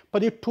شي په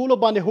دې ټولو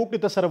باندې هوکړې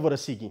ته سره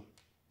ورسیږي.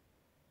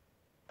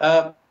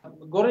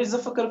 ګورئ زه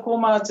فکر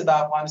کوم چې د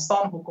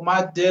افغانستان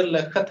حکومت ډېر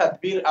له ښه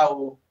تدبیر او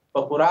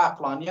په پوره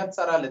عقلانیت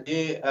سره له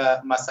دې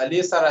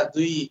مسلې سره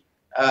دوی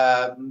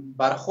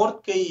برخورد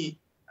کوي.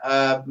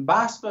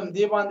 بحث په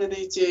همدې باندې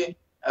دی چې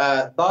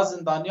دا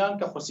زندانیان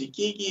که خوشي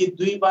کېږي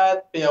دوی باید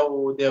په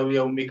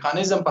یو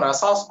میکانیزم پر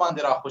اساس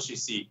باندې راخوشي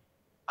سي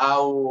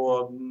او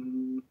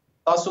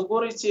تاسو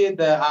ګورئ چې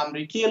د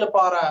امریکې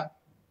لپاره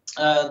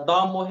دا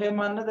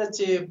مهمه نه ده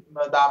چې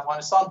د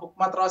افغانستان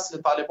حکومت راسي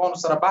له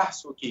طالبانو سره بحث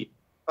وکړي.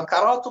 په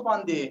کراتو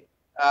باندې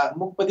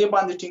موږ په دې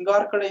باندې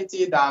ټینګار کړی چې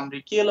د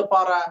امریکې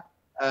لپاره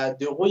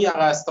د هغوی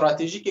هغه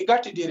ستراتیژیکې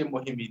ګټې ډېرې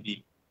مهمې دي.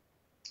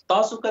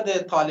 تاسو که د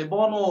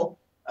طالبانو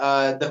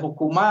د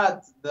حکومت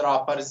د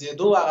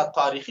راپرځېدو هغه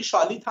تاریخي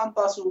شالید هم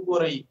تاسو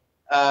وګورئ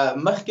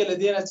مخکې له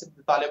دې نه چې د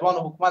طالبانو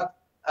حکومت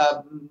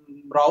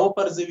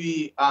راوپرځوي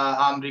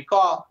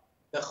امریکا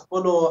د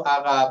خپلو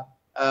هغه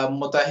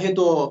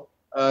متحدو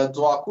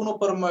ځواکونو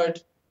پر مټ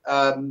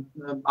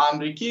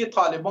امریکې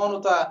طالبانو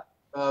ته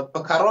په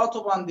کراتو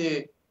باندې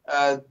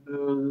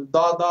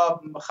دا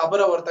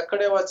خبره ورته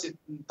کړې وه چې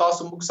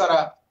تاسو موږ سره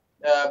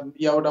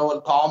یو ډول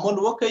تعامل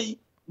وکړئ،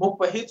 موږ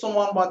په هیڅ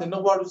عنوان باندې نه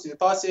غواړو چې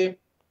تاسې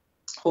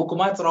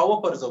حکومت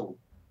راوپرځوو.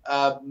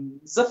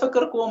 زه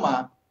فکر کوم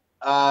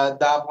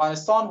د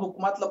افغانستان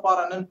حکومت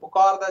لپاره نن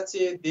پکار ده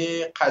چې د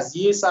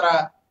قضیې سره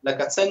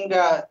لکه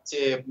څنګه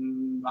چې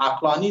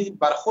عقلاني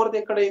برخورد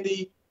یې کړی دی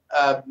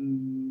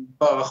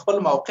په خپل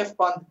موقف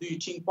باندې دوی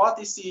ټینګ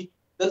پاتې سي،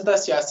 دلته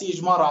سیاسي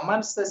اجماع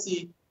رامنځته سي،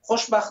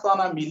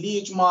 خوشبختانه ملي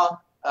اجماع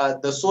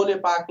د سولې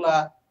په هکله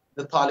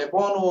د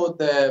طالبانو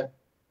د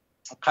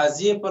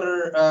قضیې پر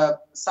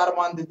سر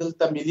باندې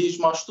دلته ملي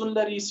اجماع شتون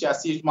لري،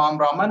 سیاسي اجماع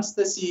هم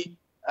رامنځته سي.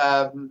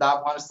 د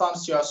افغانستان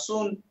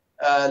سیاسون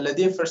له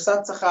دې فرصت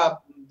څخه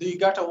دوی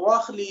ګټه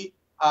واخلي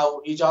او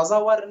اجازه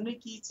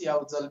ورنکړي چې یو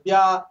ځل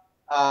بیا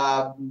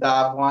د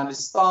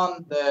افغانستان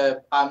د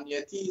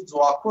امنیتي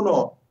ځواکونو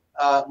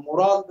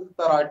مورال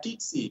دلته راټیټ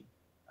سي.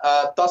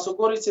 تاسو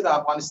ګورئ چې د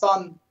افغانستان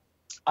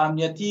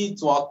امنیتي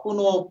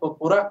ځواکونو په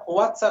پوره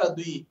قوت سره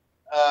دوی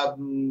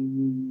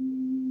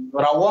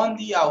روان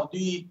دي او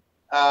دوی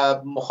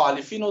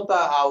مخالفینو ته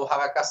او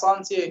هغه کسان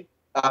چې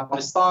د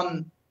افغانستان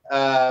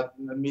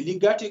ملي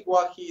ګټې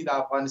ګواښي د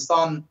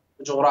افغانستان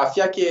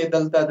جغرافیه کې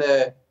دلته د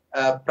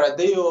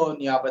پردیو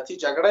نیابتي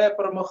جګړه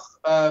پر مخ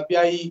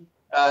بیایي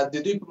د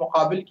دوی په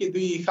مقابل کې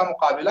دوی ښه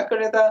مقابله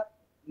کړې ده.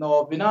 نو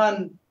بنان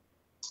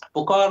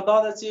پکار دا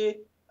ده چې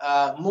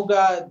موږ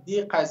دې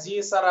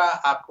قضیې سره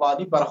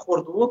عقلاني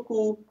برخورد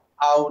وکړو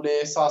او له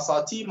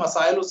احساساتي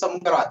مسایلو څخه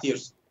موږ راتېر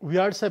سو.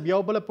 ویاړ صاحب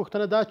یو بله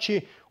پوښتنه دا چې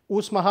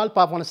اوس مهال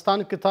په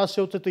افغانستان کې تاسو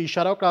یو څه ته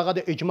اشاره وکړه، هغه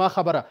د اجماع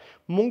خبره.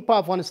 موږ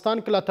په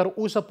افغانستان کې لا تر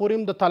اوسه پورې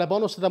هم د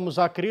طالبانو سره د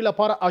مذاکرې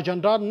لپاره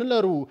اجنډا نه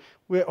لرو.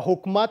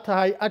 حکومت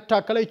هیئت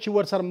ټاکلی چې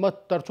ورسره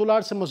تر څو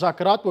لاړ سي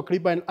مذاکرات وکړي،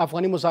 بین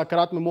افغاني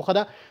مذاکرات مې موخه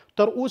ده.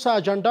 تر اوسه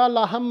اجنډا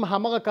لا هم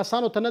همغه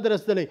کسانو ته نه ده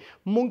رسېدلی.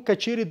 موږ که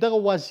چیرې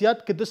دغه وضعیت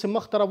کې داسې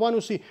مخ ته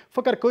روان اوسي،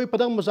 فکر کوئ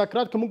په دغه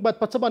مذاکرات کې موږ باید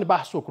په څه باندې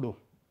بحث وکړو؟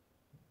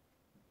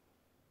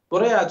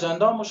 ګورئ،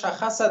 اجنډا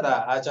مشخصه ده.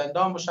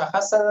 اجنډا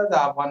مشخصه ده. د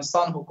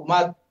افغانستان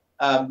حکومت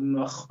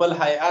خپل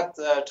هیئت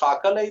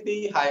ټاکلی دی.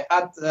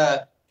 هیئت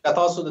که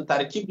تاسو د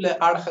ترکیب له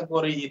اړخه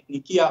ګورئ،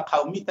 etنیکي یا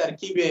قومي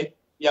ترکیب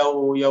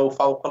یو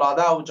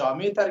فوقالعاده او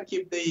جامع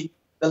ترکیب دی.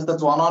 دلته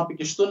ځوانان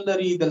پکې شتون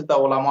لري، دلته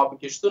علما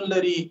پکې شتون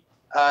لري.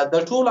 د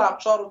ټولو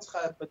اقشارو څخه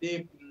په دې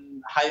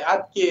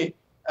هیئت کې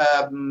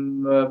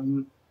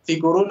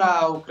فیګورونه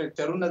او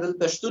کرکټرونه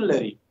دلته شتون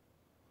لري.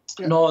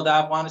 نو د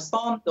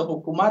افغانستان د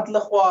حکومت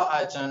لخوا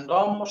اجنډا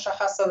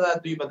مشخصه ده.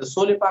 دوی به د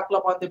سولې په هکله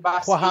باندې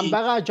بحث کوي. خو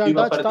همدغه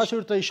اجنډا چې تاسو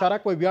ورته اشاره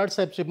کوئ ویاړ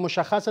صاحب، چې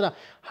مشخصه ده،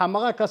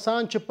 همغه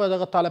کسان چې په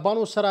دغه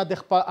طالبانو سره د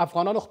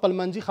افغانانو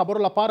خپلمنځي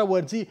خبرو لپاره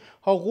ورځي،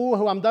 هغو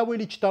همدا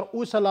ویلي چې تر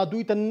اوسه لا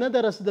دوی ته نه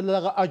ده رسېدلې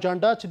دغه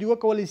اجنډا چې دوی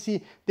وکولی سي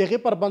د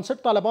هغې پر بنسټ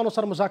طالبانو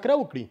سره مذاکره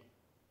وکړي.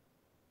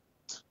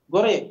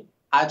 ګورئ،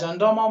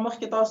 اجنډا ما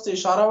مخکې تاسو ته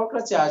اشاره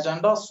وکړه چې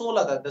اجنډا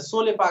سوله ده. د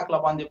سولې په هکله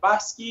باندې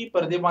بحث کي،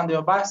 پر دې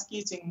باندې بحث کي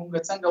چې موږ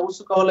څنګه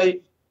اوسو کولی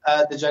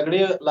د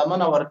جګړې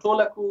لمنه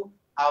ورټوله کړو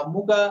او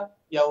موږ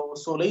یو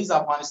سوله ییز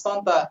افغانستان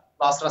ته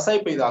لاسرسی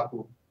پیدا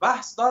کړو.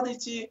 بحث دا دی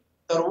چې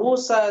تر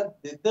اوسه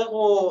د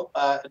دغو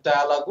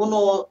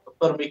ډایالوګونو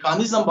پر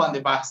میکانیزم باندې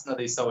بحث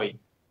نه دی سوی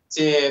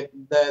چې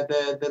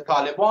د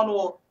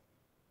طالبانو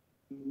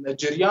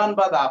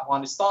جریان به د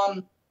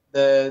افغانستان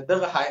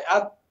دغه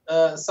هیئت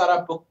سره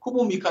په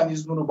کومو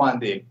میکانیزمونو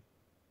باندې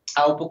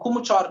او په کومو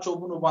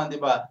چارچوبونو باندې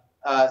به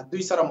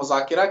دوی سره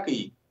مذاکره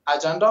کوي.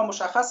 اجنډا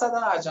مشخصه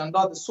ده.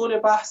 اجنډا د سولې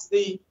بحث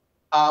دی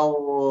او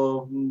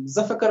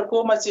زه فکر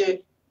کوم چې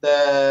د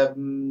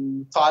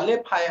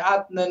طالب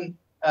هیئت نن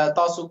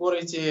تاسو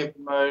ګورئ چې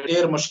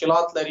ډېر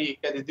مشکلات لري.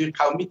 که د دوی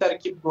قومي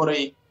ترکیب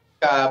ګورئ،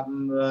 که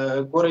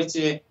ګورئ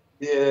چې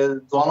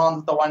ځوانان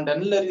دلته ونډه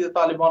نه لري د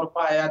طالبانو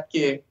په هیئت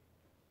کې،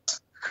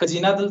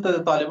 ښځینه دلته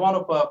د طالبانو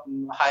په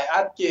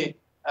هیئت کې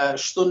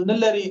شتون نه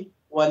لري.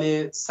 ولې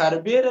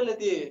سربیره له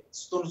دې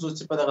ستونزو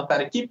چې په دغه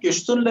ترکیب کې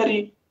شتون لري،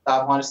 د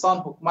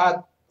افغانستان حکومت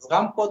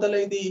زغم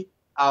ښودلی دی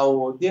او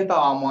دې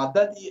ته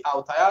آماده دي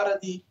او تیاره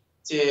دي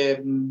چې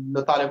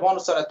د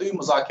طالبانو سره دوی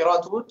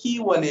مذاکرات وکړي.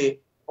 ولې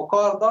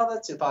پکار دا ده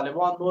چې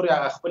طالبان نورې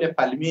هغه خپلې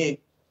پلمې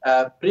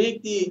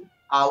پرېږدي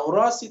او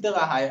راسي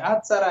دغه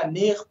هیئت سره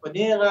نیغ په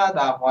نیغه د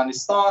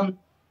افغانستان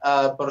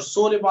پر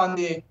سولې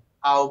باندې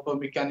او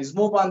په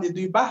میکانیزمو باندې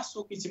دوی بحث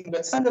وکړي چې موږ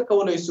څنګه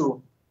کولی شو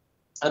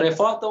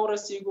رفاه ته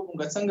ورسیږو،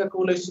 موږ څنګه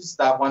کولی شو چې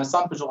د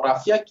افغانستان په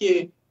جغرافیه کې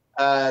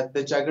د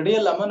جګړې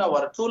لمنه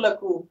ورټوله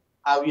کړو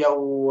او یو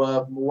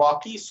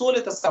واقعي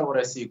سولې ته سره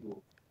ورسیږو،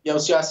 یو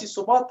سیاسي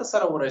ثبات ته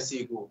سره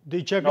ورسیږو.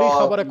 د جګړې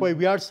خبره کوي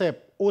ویاړ صاحب،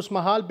 اوس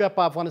مهال بیا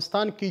په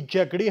افغانستان کې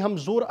جګړې هم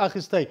زور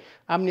اخیستی.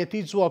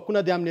 امنیتي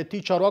ځواکونه د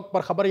امنیتي چارواکو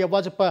پر خبره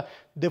یوازې په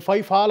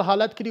دفاعي فعال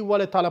حالت کې دي،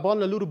 ولې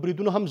طالبان له لوري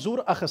بریدونو هم زور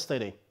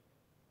اخیستی دی.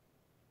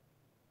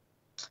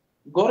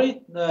 ګورئ،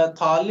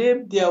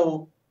 طالب د یو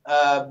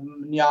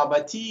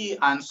نیابتي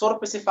عنصر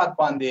په صفت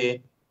باندې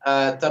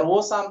تر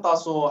اوسه هم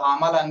تاسو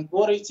عملا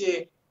ګورئ چې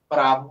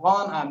پر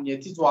افغان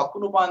امنیتي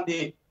ځواکونو باندې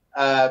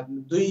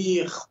دوی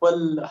خپل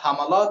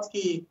حملات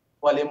کوي.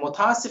 ولې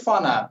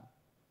متاسفانه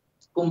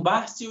کوم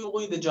بحث چې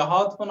هغوی د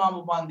جهاد په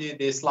نامه باندې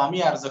د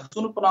اسلامي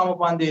ارزښتونو په نامه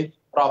باندې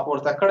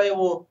راپورته کړی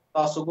و،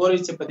 تاسو ګورئ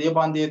چې په دې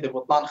باندې د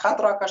بطلان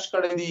خط راکش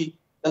کړی دی.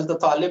 دلته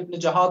طالب نه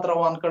جهاد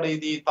روان کړی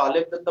دی،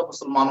 طالب دلته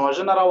مسلمان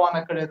وژنه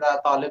روانه کړې ده،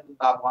 طالب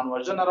دلته افغان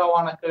وژنه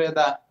روانه کړې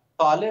ده،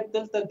 طالب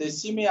دلته د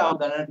سیمې او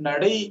د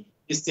نړۍ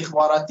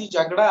استخباراتي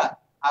جګړه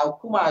او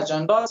کومه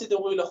اجنډا چې د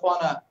هغوی لخوا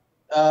نه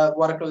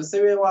ورکړل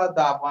سوې وه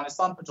د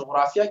افغانستان په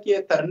جغرافیه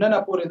کې تر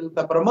ننه پورې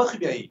دلته پر مخ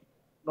بیایي.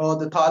 نو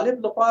د طالب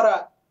لپاره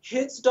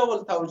هیڅ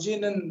ډول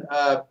توجیه نن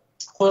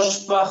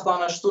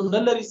خوشبختانه شتون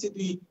نه لري چې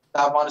دوی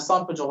د افغانستان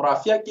په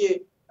جغرافیه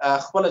کې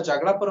خپل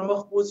جګړه پر مخ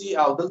بوځي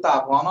او دلته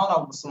افغانان او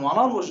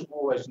مسلمانان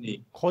ووژني.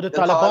 خو د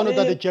طالبانو د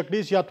جګړې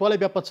زیاتوالی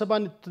بیا په څه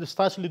باندې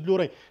ستاسو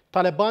لیدلوری؟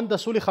 طالبان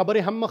د سولې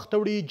خبرې هم مخ ته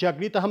وړي،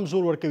 جګړې ته هم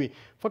زور ورکوي.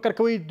 فکر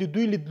کوئ د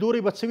دوی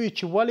لیدلوری به څه وي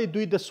چې ولې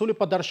دوی د سولې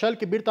په درشل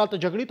کې بیرته هلته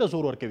جګړې ته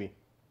زور ورکوي؟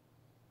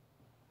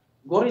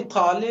 ګورئ،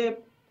 طالب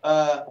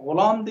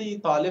غلام دی.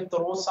 طالب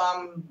تر اوسه هم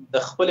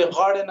د خپلې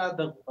غاړې نه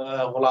د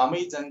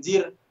غلامۍ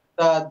زنځیر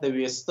ته د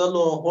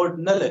ویستلو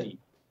هوډ نه لري.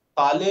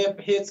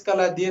 طالب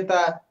هیڅکله دې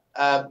ته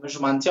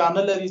ژمنتیا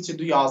نه لري چې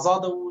دوی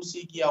آزاده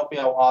واوسیږي او په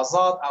یو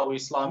آزاد او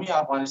اسلامي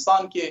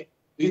افغانستان کې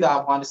دوی د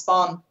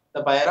افغانستان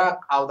د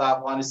بیرغ او د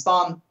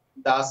افغانستان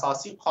د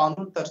اساسي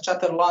قانون تر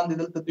چتر لاندې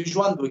دلته دوی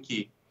ژوند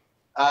وکړي.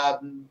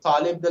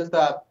 طالب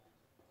دلته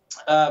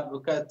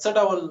څه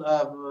ډول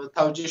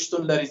توجیه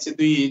شتون لري چې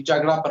دوی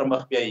جګړه پر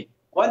مخ بیایي؟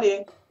 ولې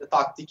د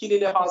تاکتیکي له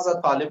لحاظه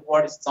طالب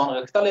غواړي چې ځان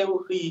غښتلی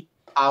وښیي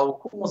او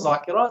کوم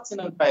مذاکرات چې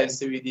نن پیل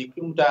سوي دي،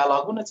 کوم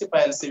ډایالوګونه چې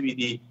پیل سوي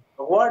دي،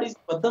 غواړي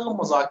په دغه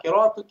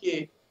مذاکراتو کې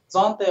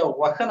ځان ته یو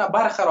غوښنه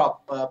برخه را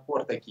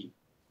پورته کړي.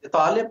 د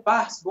طالب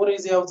بحث ګورئ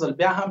زه یو ځل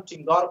بیا هم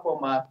ټینګار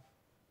کوم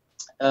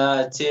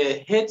چې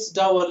هیڅ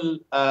ډول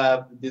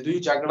د دوی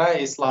جګړه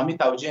اسلامي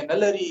توجیه نه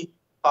لري.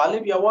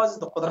 طالب یوازې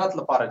د قدرت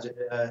لپاره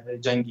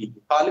جنګیږي.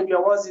 طالب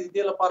یوازې د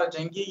دې لپاره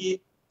جنګیږي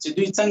چې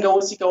دوی څنګه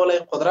وسی کولای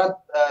قدرت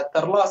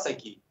ترلاسه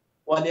کړي.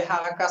 ولې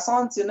هغه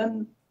کسان چې نن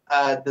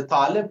د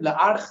طالب له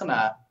اړخ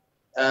نه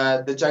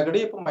د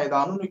جګړې په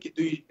میدانونو کې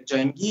دوی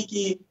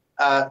جنګیږي،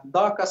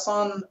 دا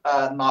کسان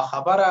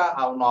ناخبره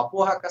او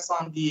ناپوهه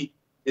کسان دي.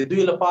 د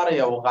دوی لپاره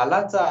یو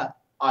غلطه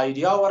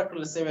آیډیا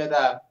ورکړل شوې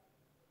ده.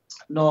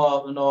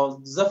 نو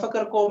زه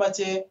فکر کوم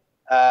چې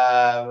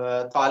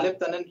طالب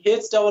ته نن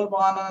هیڅ ډول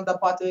بهانه نه ده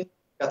پاتې.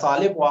 که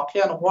طالب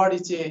واقعا غواړي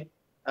چې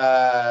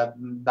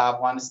د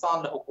افغانستان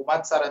له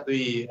حکومت سره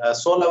دوی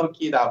سوله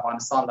وکړي، د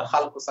افغانستان له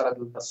خلکو سره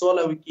دلته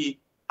سوله وکړي،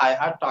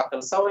 هیئت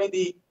ټاکل شوی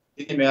دی، د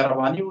دې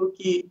مهرباني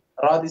وکړي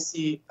را دې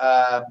سي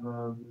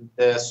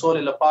د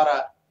سولې لپاره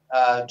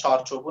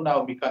چارچوبونه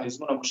او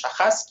میکانیزمونه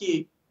مشخص کړي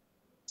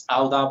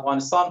او د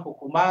افغانستان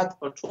حکومت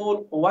په ټول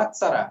قوت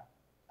سره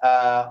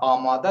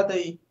آماده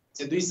دی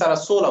چې دوی سره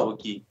سوله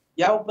وکړي.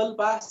 یو بل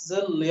بحث زه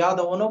له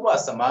یاده ونه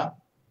باسم،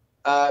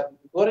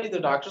 ګورئ د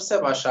ډاکټر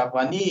صاحب اشرف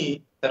غني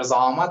تر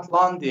زعامت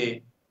لاندې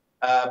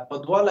په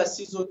 2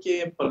 لسیزو کې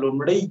په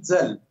لومړي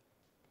ځل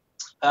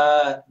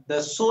د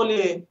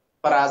سولې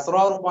پر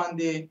اسرارو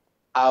باندې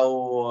او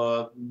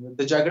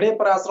د جګړې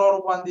پر اسرارو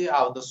باندې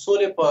او د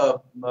سولې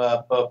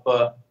په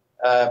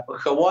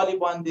ښه والي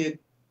باندې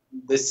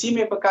د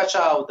سیمې په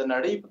کچه او د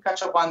نړۍ په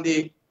کچه باندې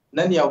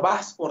نن یو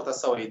بحث پورته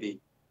شوی دی.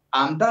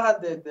 همدغه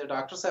د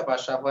ډاکټر صاحب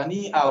اشرف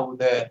غني او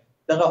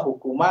دغه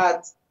حکومت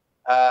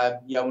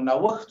یو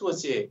نوښت و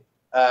چې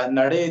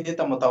نړۍ دې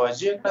ته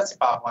متوجه کړه چې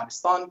په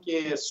افغانستان کې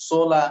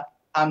سوله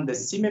هم د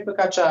سیمې په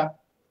کچه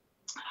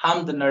هم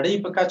د نړۍ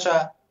په کچه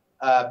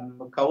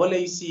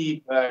کولی شي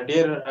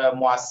ډېر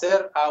مؤثر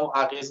او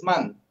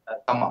اغیزمن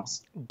تمام شي.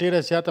 ډېره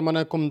زیاته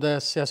مننه کوم د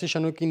سیاسي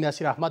شنو کې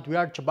ناصر احمد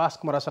ویاړ چې بحث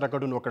کې سره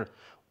ګډون وکړ.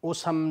 اوس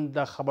هم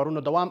د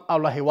خبرونو دوام او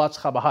له هیواد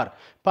څخه بهر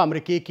په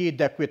امریکې کې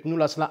د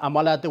کووید-19 له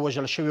امله د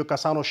وژل شویو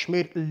کسانو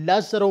شمیر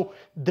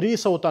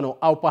 10,300 تنو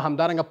او په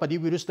همدارنګه په دې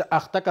ویروس د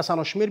اخته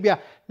کسانو شمیر بیا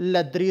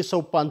له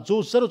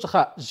 350,000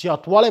 څخه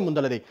زیاتوالی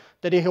موندلی دی.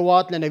 د دې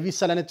هیواد له 90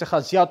 سلنې څخه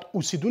زیات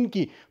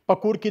اوسیدونکي په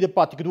کور کې د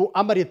پاتې کېدو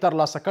امر یې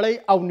ترلاسه کړی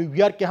او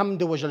نیویارک کې هم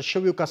د وژل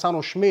شویو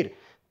کسانو شمیر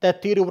د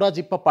تیرې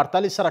ورځې په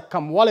پرتلې سره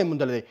کموالی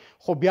موندلی دی،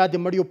 خو بیا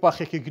د مړیو په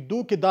ښه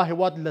کېدو کې دا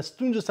هیواد له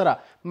ستونزو سره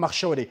مخ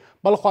شوی دی.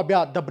 بلخوا بیا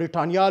د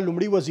بریټانیا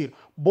لومړي وزیر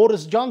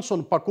بوریس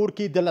جانسون په کور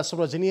کې د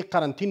 10 ورځني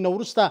قرنطین نه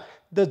وروسته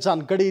د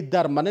ځانګړې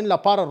درملنې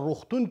لپاره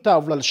روغتون ته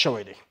وړل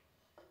شوی دی.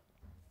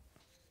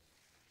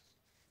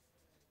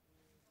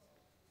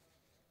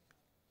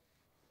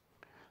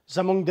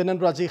 زموږ د نن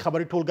ورځې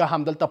خبري ټولګه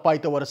همدلته پای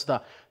ته ورسېده.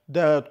 د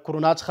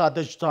کرونا څخه د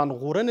ځان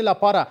ژغورنې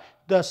لپاره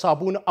د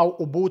صابون او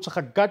اوبو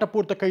څخه ګټه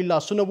پورته کوئ،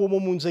 لاسونه مو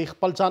ومونځئ،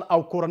 خپل ځان او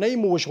کورنۍ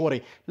مو وژغورئ.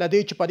 له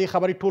دې چې په دې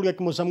خبري ټولګه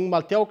کې مو زموږ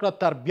ملتیا وکړه،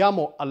 تر بیا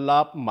مو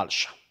الله مل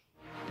شه.